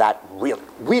answer to that, really,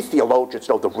 we theologians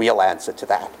know the real answer to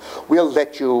that. We'll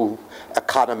let you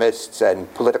economists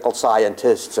and political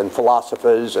scientists and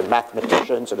philosophers and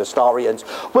mathematicians and historians,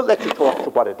 we'll let you talk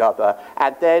to one another,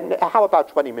 and then how about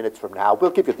 20 minutes from now, we'll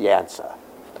give you the answer.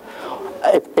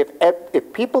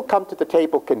 If people come to the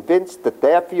table convinced that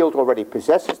their field already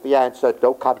possesses the answer,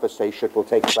 no conversation will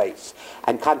take place.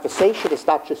 And conversation is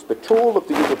not just the tool of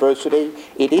the university,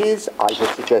 it is, I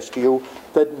would suggest to you,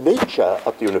 the nature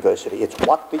of the university. It's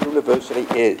what the university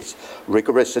is,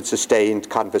 rigorous and sustained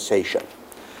conversation.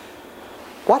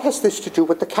 What has this to do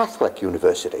with the Catholic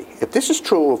university? If this is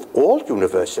true of all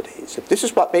universities, if this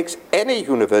is what makes any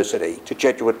university to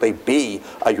genuinely be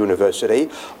a university,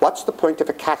 what's the point of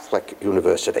a Catholic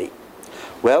university?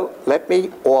 Well, let me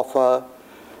offer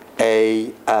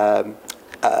a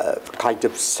kind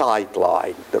of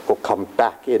sideline that will come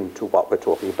back into what we're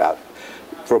talking about.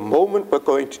 For a moment, we're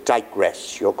going to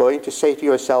digress. You're going to say to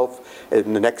yourself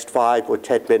in the next 5 or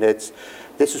 10 minutes,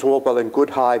 this is all well and good,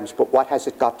 Himes, but what has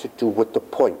it got to do with the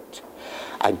point?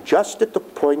 And just at the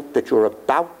point that you're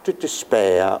about to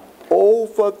despair,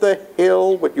 over the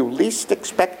hill, when you least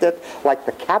expect it, like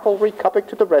the cavalry coming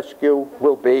to the rescue,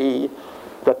 will be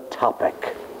the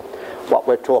topic, what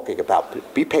we're talking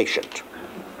about. Be patient.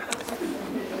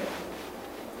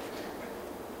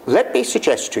 Let me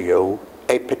suggest to you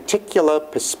a particular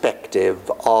perspective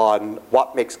on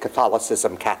what makes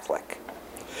Catholicism Catholic.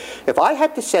 If I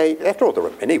had to say, after all, there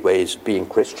are many ways of being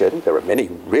Christian, there are many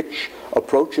rich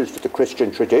approaches to the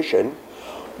Christian tradition,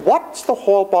 what's the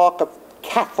hallmark of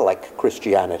Catholic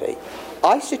Christianity?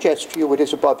 I suggest to you it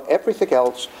is above everything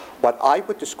else what I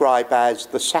would describe as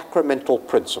the sacramental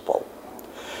principle.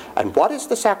 And what is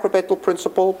the sacramental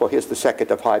principle? Well, here's the second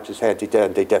of Himes'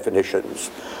 handy-dandy definitions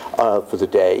for the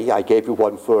day. I gave you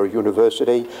one for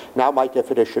university. Now my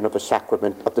definition of the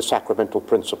sacramental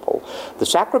principle. The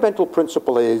sacramental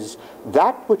principle is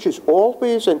that which is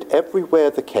always and everywhere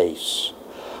the case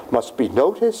must be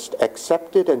noticed,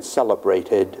 accepted, and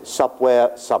celebrated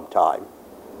somewhere, sometime.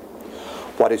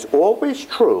 What is always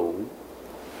true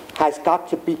has got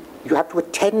to be, you have to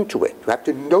attend to it, you have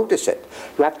to notice it,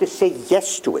 you have to say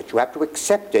yes to it, you have to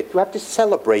accept it, you have to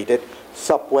celebrate it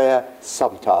somewhere,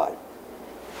 sometime.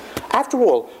 After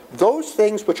all, those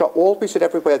things which are always and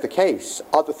everywhere the case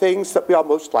are the things that we are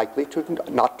most likely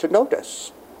not to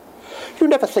notice. You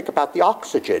never think about the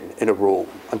oxygen in a room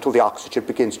until the oxygen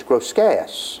begins to grow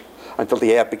scarce, until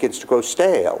the air begins to grow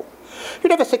stale. You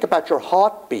never think about your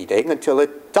heart beating until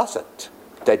it doesn't.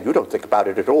 Then you don't think about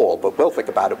it at all, but we'll think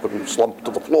about it when we slump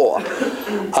to the floor.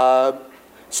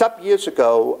 Some years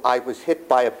ago, I was hit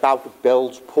by a bout of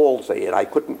Bell's palsy, and I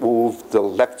couldn't move the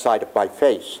left side of my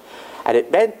face. And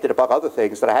it meant that, among other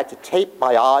things, that I had to tape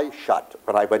my eyes shut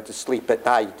when I went to sleep at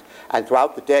night. And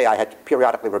throughout the day, I had to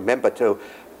periodically remember to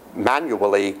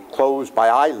manually close my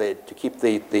eyelid to keep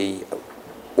the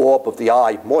orb of the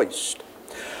eye moist.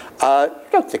 You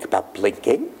don't think about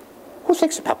blinking. Who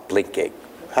thinks about blinking?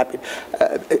 I mean,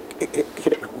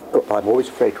 I'm always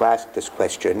afraid to ask this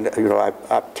question.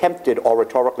 I'm tempted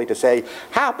oratorically to say,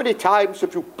 how many times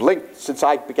have you blinked since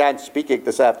I began speaking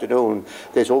this afternoon?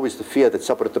 There's always the fear that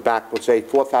someone at the back will say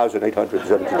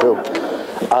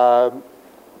 4,872.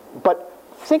 But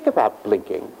think about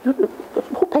blinking.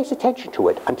 Who pays attention to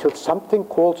it until something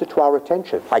calls it to our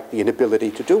attention, like the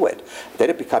inability to do it? Then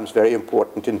it becomes very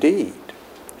important indeed.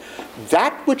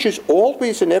 That which is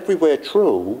always and everywhere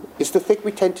true is the thing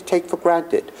we tend to take for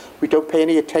granted. We don't pay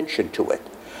any attention to it.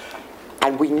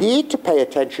 And we need to pay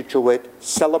attention to it,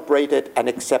 celebrate it, and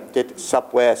accept it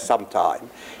somewhere, sometime.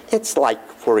 It's like,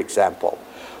 for example,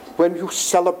 when you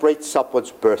celebrate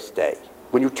someone's birthday,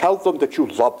 when you tell them that you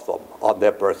love them on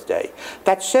their birthday,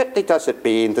 that certainly doesn't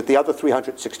mean that the other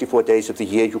 364 days of the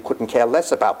year you couldn't care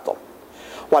less about them.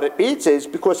 What it means is,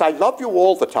 because I love you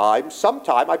all the time,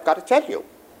 sometime I've got to tell you.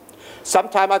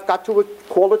 Sometime I've got to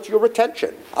call it to your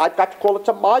attention. I've got to call it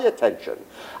to my attention.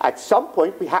 At some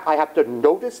point, I have to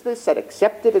notice this and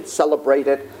accept it and celebrate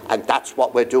it, and that's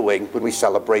what we're doing when we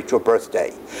celebrate your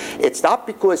birthday. It's not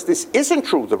because this isn't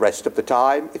true the rest of the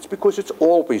time, it's because it's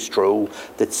always true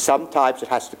that sometimes it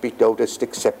has to be noticed,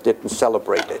 accepted, and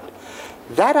celebrated.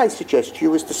 That, I suggest to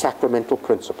you, is the sacramental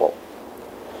principle.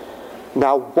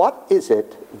 Now, what is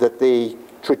it that the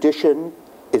tradition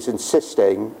is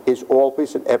insisting is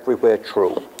always and everywhere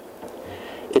true?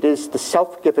 It is the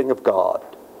self-giving of God.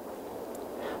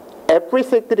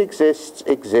 Everything that exists,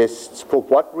 exists for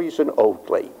one reason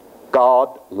only.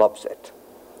 God loves it.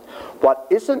 What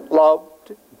isn't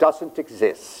loved doesn't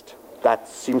exist. That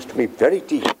seems to me very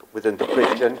deep within the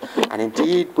Christian and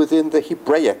indeed within the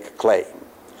Hebraic claim.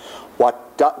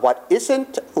 What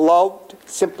isn't loved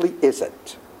simply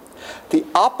isn't. The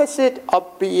opposite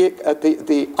of being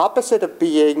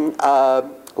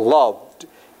loved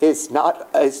is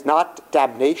not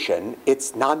damnation.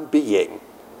 It's non-being.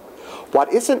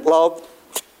 What isn't loved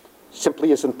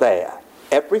simply isn't there.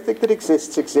 Everything that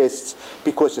exists exists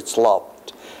because it's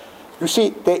loved. You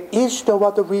see, there is no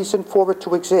other reason for it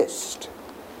to exist.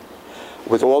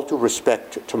 With all due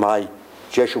respect to my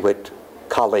Jesuit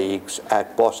colleagues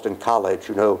at Boston College,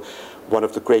 one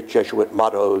of the great Jesuit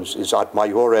mottos is ad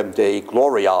maiorem Dei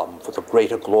gloriam, for the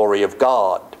greater glory of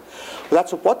God. Well,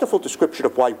 that's a wonderful description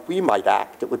of why we might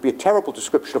act. It would be a terrible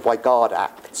description of why God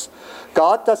acts.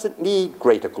 God doesn't need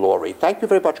greater glory. Thank you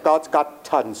very much. God's got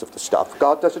tons of the stuff.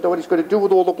 God doesn't know what he's going to do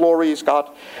with all the glory he's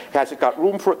got. He hasn't got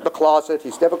room for it in the closet.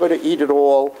 He's never going to eat it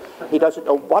all. He doesn't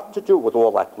know what to do with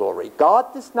all that glory.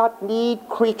 God does not need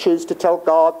creatures to tell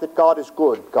God that God is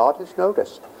good. God has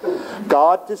noticed.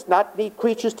 God does not need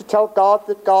creatures to tell God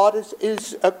that God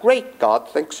is a great. God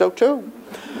thinks so too.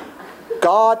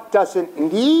 God doesn't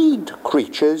need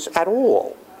creatures at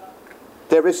all.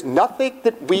 There is nothing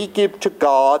that we give to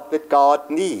God that God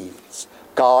needs.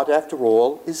 God, after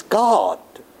all, is God.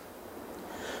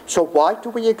 So why do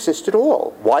we exist at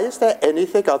all? Why is there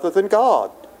anything other than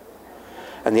God?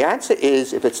 And the answer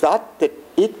is, if it's not that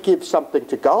it gives something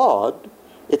to God,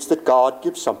 it's that God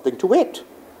gives something to it.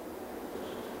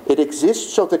 It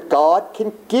exists so that God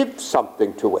can give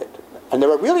something to it. And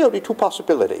there are really only two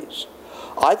possibilities.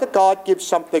 Either God gives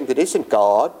something that isn't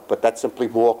God, but that's simply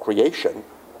more creation,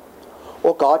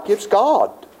 or God gives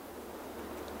God.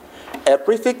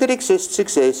 Everything that exists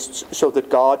exists so that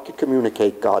God can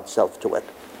communicate God's self to it.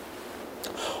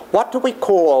 What do we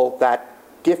call that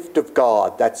gift of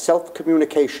God, that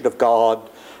self-communication of God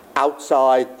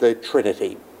outside the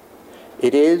Trinity?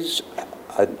 It is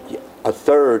a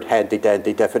third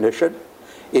handy-dandy definition.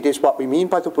 It is what we mean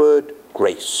by the word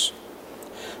grace.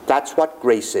 That's what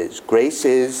grace is. Grace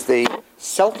is the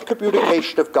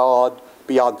self-communication of God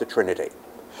beyond the Trinity.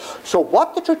 So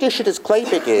what the tradition is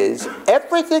claiming is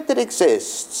everything that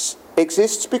exists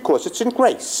because it's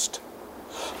engraced.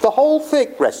 The whole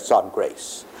thing rests on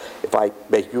grace. If I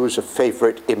may use a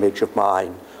favorite image of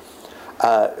mine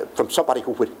from somebody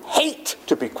who would hate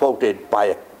to be quoted by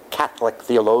a Catholic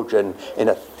theologian in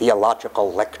a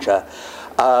theological lecture,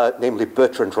 namely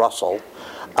Bertrand Russell.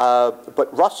 But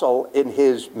Russell, in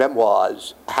his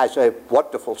memoirs, has a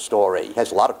wonderful story. He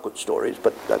has a lot of good stories,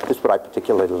 but this is what I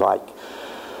particularly like.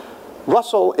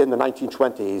 Russell, in the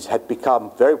 1920s, had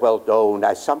become very well known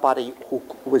as somebody who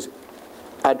was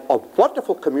a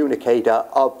wonderful communicator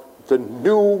of the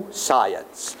new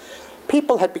science.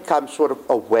 people had become sort of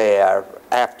aware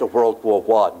after World War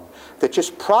I that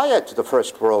just prior to the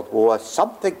First World War,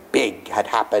 something big had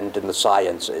happened in the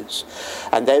sciences.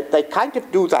 And they kind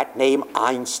of knew that name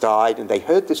Einstein, and they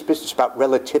heard this business about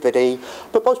relativity,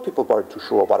 but most people weren't too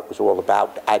sure what it was all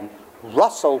about. And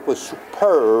Russell was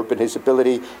superb in his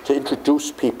ability to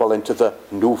introduce people into the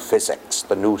new physics,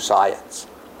 the new science.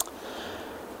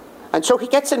 And so he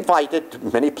gets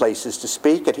invited many places to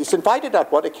speak, and he's invited on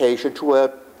one occasion to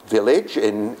a village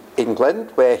in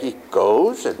England where he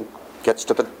goes and gets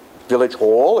to the village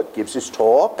hall and gives his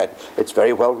talk, and it's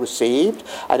very well received.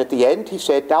 And at the end he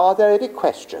said, "Now, are there any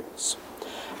questions?"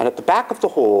 And at the back of the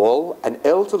hall, an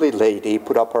elderly lady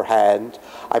put up her hand.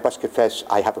 I must confess,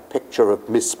 I have a picture of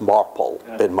Miss Marple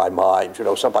in my mind, you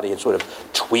know, somebody in sort of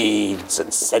tweeds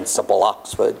and sensible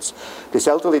Oxfords. This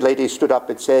elderly lady stood up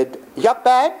and said, "Young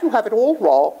man, you have it all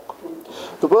wrong.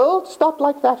 The world's not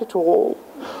like that at all.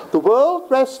 The world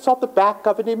rests on the back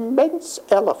of an immense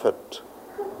elephant."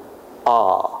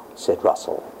 "Ah," said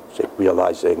Russell,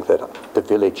 realizing that the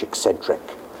village eccentric.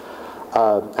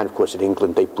 And of course, in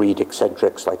England, they breed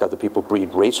eccentrics like other people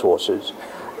breed racehorses.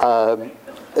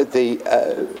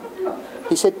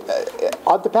 He said,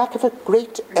 "On the back of a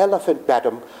great elephant,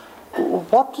 madam,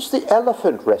 what does the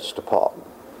elephant rest upon?"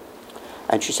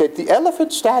 And she said, "The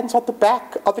elephant stands on the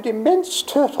back of an immense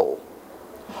turtle."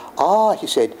 "Ah," he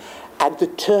said, "and the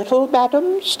turtle,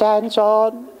 madam, stands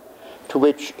on?" To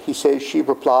which she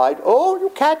replied, "Oh, you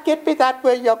can't get me that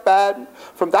way, young man.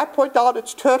 From that point on,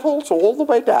 it's turtles all the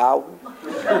way down."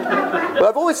 Well,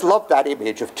 I've always loved that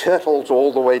image of turtles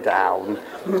all the way down.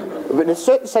 In a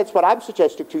certain sense, what I'm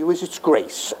suggesting to you is it's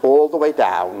grace all the way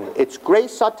down. It's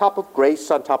grace on top of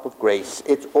grace on top of grace.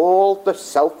 It's all the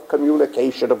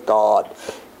self-communication of God.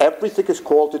 Everything is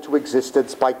called into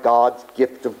existence by God's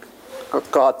gift of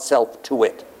God's self to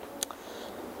it.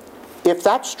 If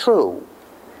that's true,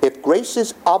 if grace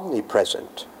is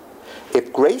omnipresent,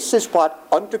 if grace is what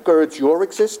undergirds your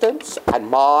existence and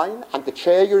mine and the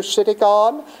chair you're sitting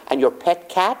on and your pet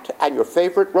cat and your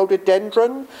favorite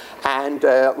rhododendron and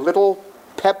a little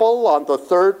pebble on the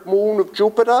third moon of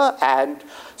Jupiter and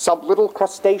some little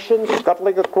crustacean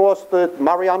scuttling across the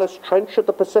Marianas Trench of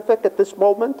the Pacific at this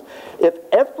moment, if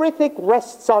everything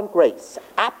rests on grace,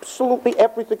 absolutely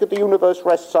everything in the universe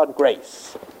rests on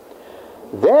grace,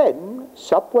 then,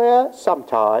 somewhere,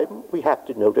 sometime, we have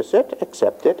to notice it,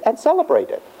 accept it, and celebrate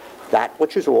it. That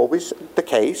which is always the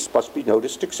case must be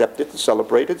noticed, accepted, and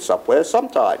celebrated somewhere,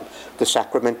 sometime. The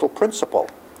sacramental principle.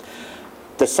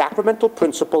 The sacramental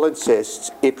principle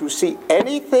insists, if you see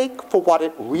anything for what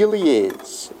it really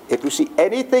is, if you see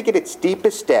anything in its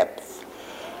deepest depth,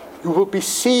 you will be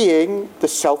seeing the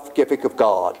self-giving of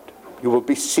God. You will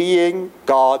be seeing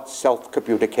God's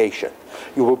self-communication.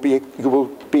 You will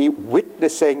be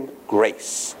witnessing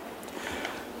grace.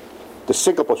 The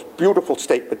single most beautiful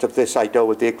statement of this I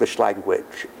know in the English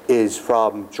language is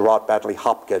from Gerard Manley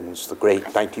Hopkins, the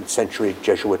great 19th century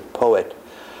Jesuit poet,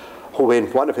 who in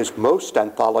one of his most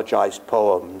anthologized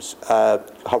poems,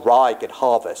 Harag at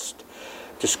Harvest,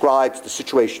 describes the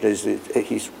situation as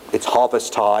it's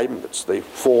harvest time, it's the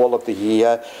fall of the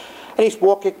year, and he's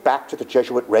walking back to the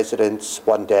Jesuit residence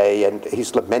one day, and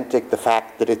he's lamenting the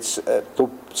fact that the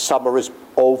summer is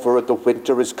over and the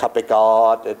winter is coming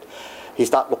on, and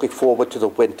he's not looking forward to the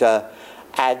winter.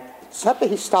 And suddenly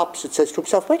he stops and says to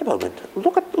himself, "Wait a moment,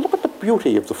 look at the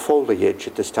beauty of the foliage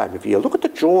at this time of year. Look at the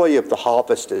joy of the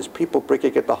harvesters, people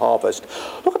bringing in the harvest.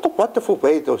 Look at the wonderful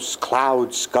way those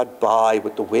clouds scud by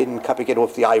with the wind coming in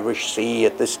off the Irish Sea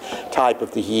at this time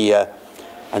of the year."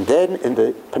 And then in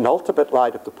the penultimate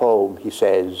line of the poem, he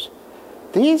says,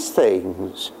 these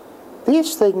things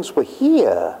were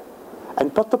here,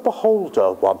 and but the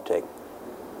beholder wanting."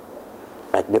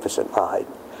 Magnificent line.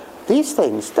 These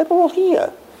things, they were all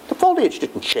here. The foliage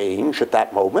didn't change at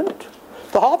that moment.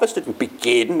 The harvest didn't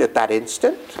begin at that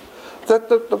instant.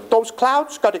 Those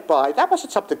clouds scudding by, that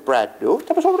wasn't something brand new.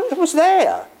 It was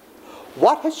there.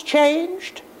 What has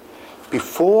changed?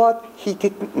 Before he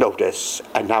didn't notice,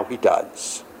 and now he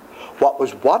does. What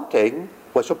was wanting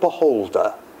was a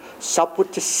beholder, someone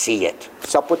to see it,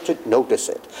 someone to notice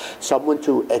it, someone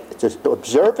to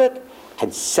observe it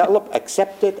and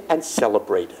accept it and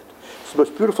celebrate it. It's the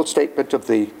most beautiful statement of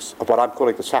what I'm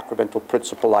calling the sacramental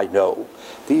principle I know.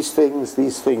 These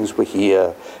things were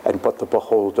here, and but the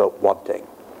beholder wanting.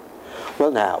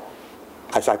 Well now,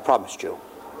 as I promised you,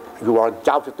 you are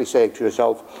undoubtedly saying to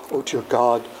yourself, "Oh dear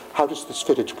God, how does this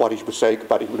fit into what he was saying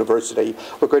about a university?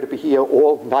 We're going to be here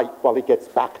all night while he gets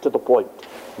back to the point."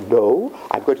 No,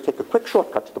 I'm going to take a quick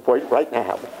shortcut to the point right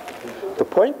now. The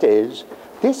point is,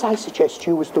 this, I suggest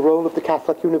to you, is the role of the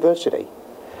Catholic University.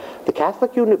 The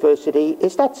Catholic University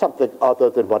is not something other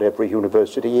than what every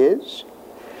university is.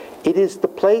 It is the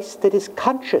place that is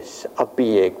conscious of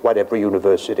being what every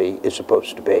university is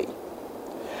supposed to be.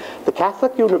 The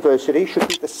Catholic University should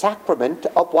be the sacrament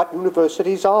of what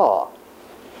universities are.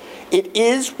 It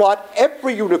is what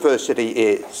every university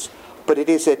is, but it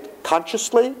is it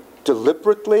consciously,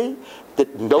 deliberately,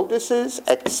 that notices,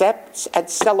 accepts, and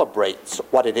celebrates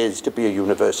what it is to be a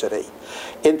university,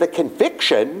 in the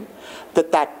conviction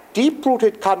that that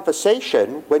deep-rooted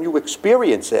conversation, when you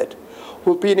experience it,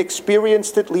 will be an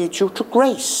experience that leads you to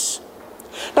grace.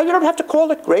 Now, you don't have to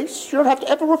call it grace. You don't have to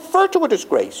ever refer to it as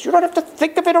grace. You don't have to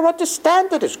think of it or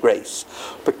understand it as grace.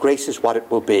 But grace is what it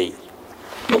will be.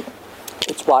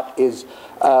 It's what is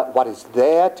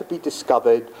there to be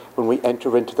discovered when we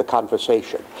enter into the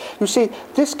conversation. You see,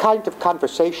 this kind of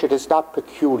conversation is not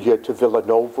peculiar to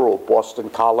Villanova or Boston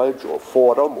College or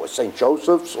Fordham or St.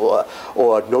 Joseph's or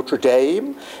Notre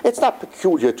Dame. It's not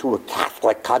peculiar to a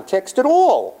Catholic context at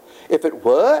all. If it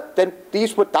were, then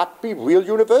these would not be real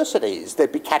universities.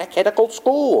 They'd be catechetical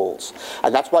schools.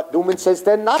 And that's what Newman says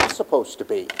they're not supposed to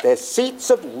be. They're seats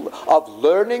of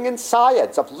learning and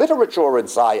science, of literature and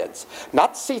science,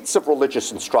 not seats of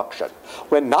religious instruction.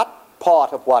 We're not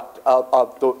part of what,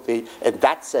 in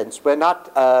that sense, we're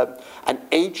not an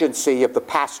agency of the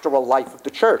pastoral life of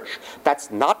the church.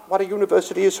 That's not what a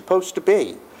university is supposed to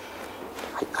be.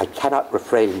 I cannot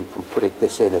refrain from putting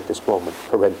this in at this moment,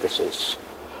 parenthesis.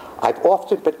 I've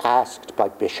often been asked by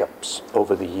bishops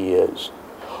over the years,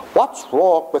 what's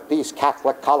wrong with these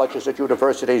Catholic colleges and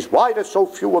universities? Why do so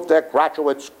few of their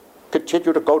graduates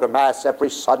continue to go to Mass every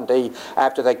Sunday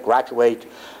after they graduate?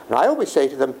 And I always say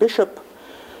to them, Bishop,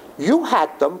 you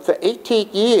had them for 18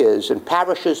 years in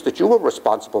parishes that you were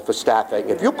responsible for staffing.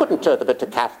 If you couldn't turn them into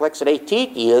Catholics in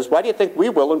 18 years, why do you think we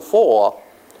will in 4?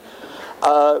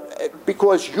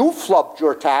 Because you flubbed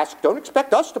your task, don't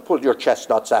expect us to pull your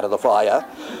chestnuts out of the fire.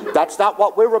 That's not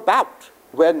what we're about.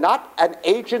 We're not an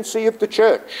agency of the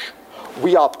church.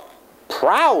 We are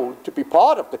proud to be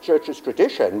part of the church's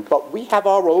tradition, but we have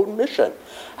our own mission.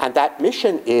 And that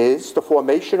mission is the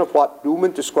formation of what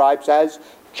Newman describes as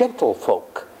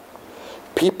gentlefolk.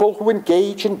 People who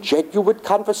engage in genuine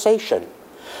conversation.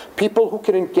 People who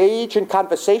can engage in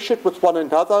conversation with one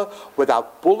another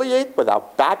without bullying,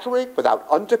 without badgering, without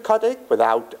undercutting,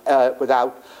 without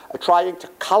trying to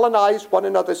colonize one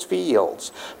another's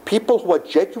fields. People who are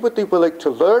genuinely willing to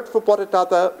learn from one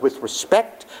another with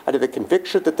respect and in the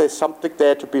conviction that there's something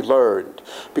there to be learned,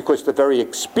 because the very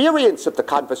experience of the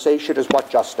conversation is what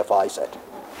justifies it.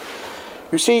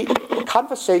 You see,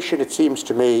 conversation, it seems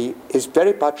to me, is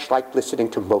very much like listening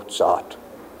to Mozart.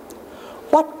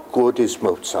 What good is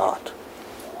Mozart?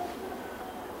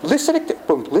 Will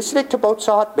listening to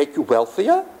Mozart make you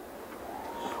wealthier?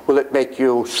 Will it make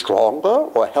you stronger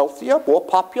or healthier, more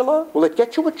popular? Will it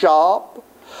get you a job?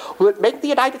 Will it make the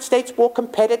United States more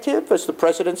competitive, as the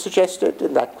president suggested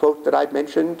in that quote that I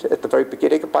mentioned at the very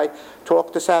beginning of my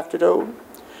talk this afternoon?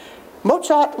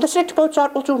 Listening to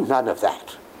Mozart will do none of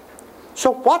that.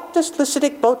 So what does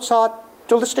listening to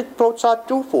Mozart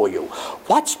do for you?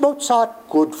 What's Mozart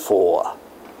good for?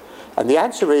 And the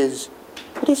answer is,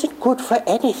 it isn't good for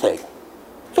anything.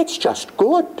 It's just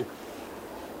good.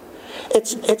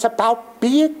 It's about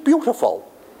being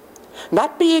beautiful,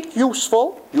 not being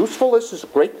useful. Usefulness is a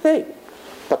great thing,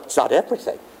 but it's not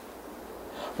everything.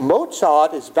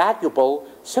 Mozart is valuable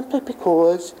simply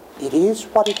because it is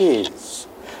what it is,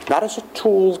 not as a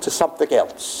tool to something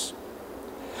else.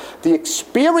 The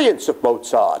experience of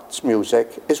Mozart's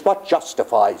music is what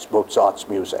justifies Mozart's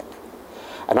music.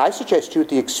 And I suggest to you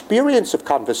the experience of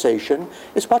conversation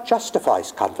is what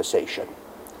justifies conversation.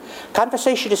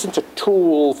 Conversation isn't a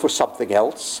tool for something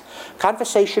else.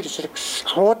 Conversation is an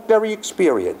extraordinary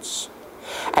experience.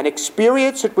 An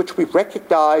experience in which we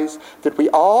recognize that we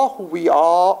are who we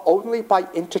are only by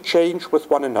interchange with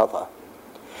one another.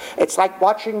 It's like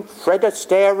watching Fred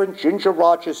Astaire and Ginger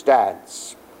Rogers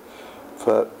dance.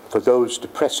 For those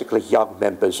depressingly young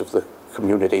members of the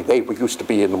community, they used to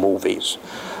be in the movies,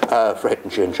 Fred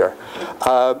and Ginger.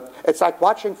 It's like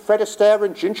watching Fred Astaire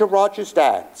and Ginger Rogers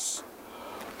dance.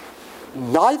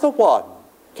 Neither one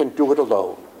can do it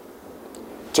alone.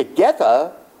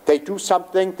 Together, they do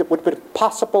something that would have been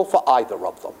impossible for either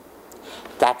of them.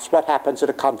 That's what happens in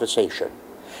a conversation.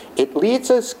 It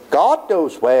leads us, God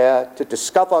knows where, to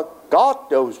discover God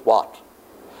knows what.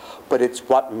 But it's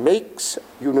what makes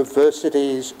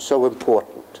universities so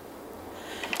important.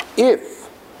 If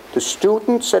the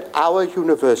students at our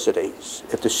universities,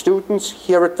 if the students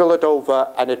here at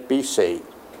Villanova and at BC,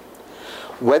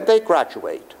 when they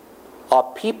graduate, are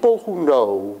people who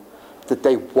know that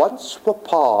they once were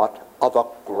part of a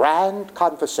grand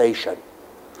conversation,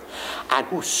 and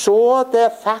who saw their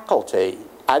faculty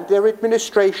and their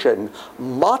administration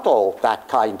model that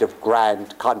kind of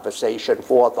grand conversation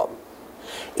for them.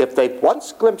 If they've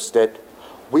once glimpsed it,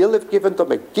 we'll have given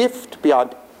them a gift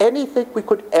beyond anything we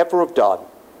could ever have done,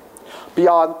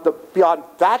 beyond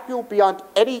value, beyond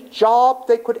any job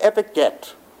they could ever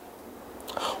get.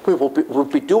 We'll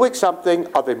be doing something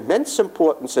of immense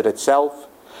importance in itself,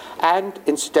 and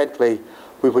incidentally,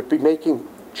 we would be making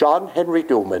John Henry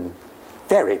Newman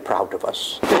very proud of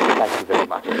us. Thank you very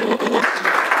much.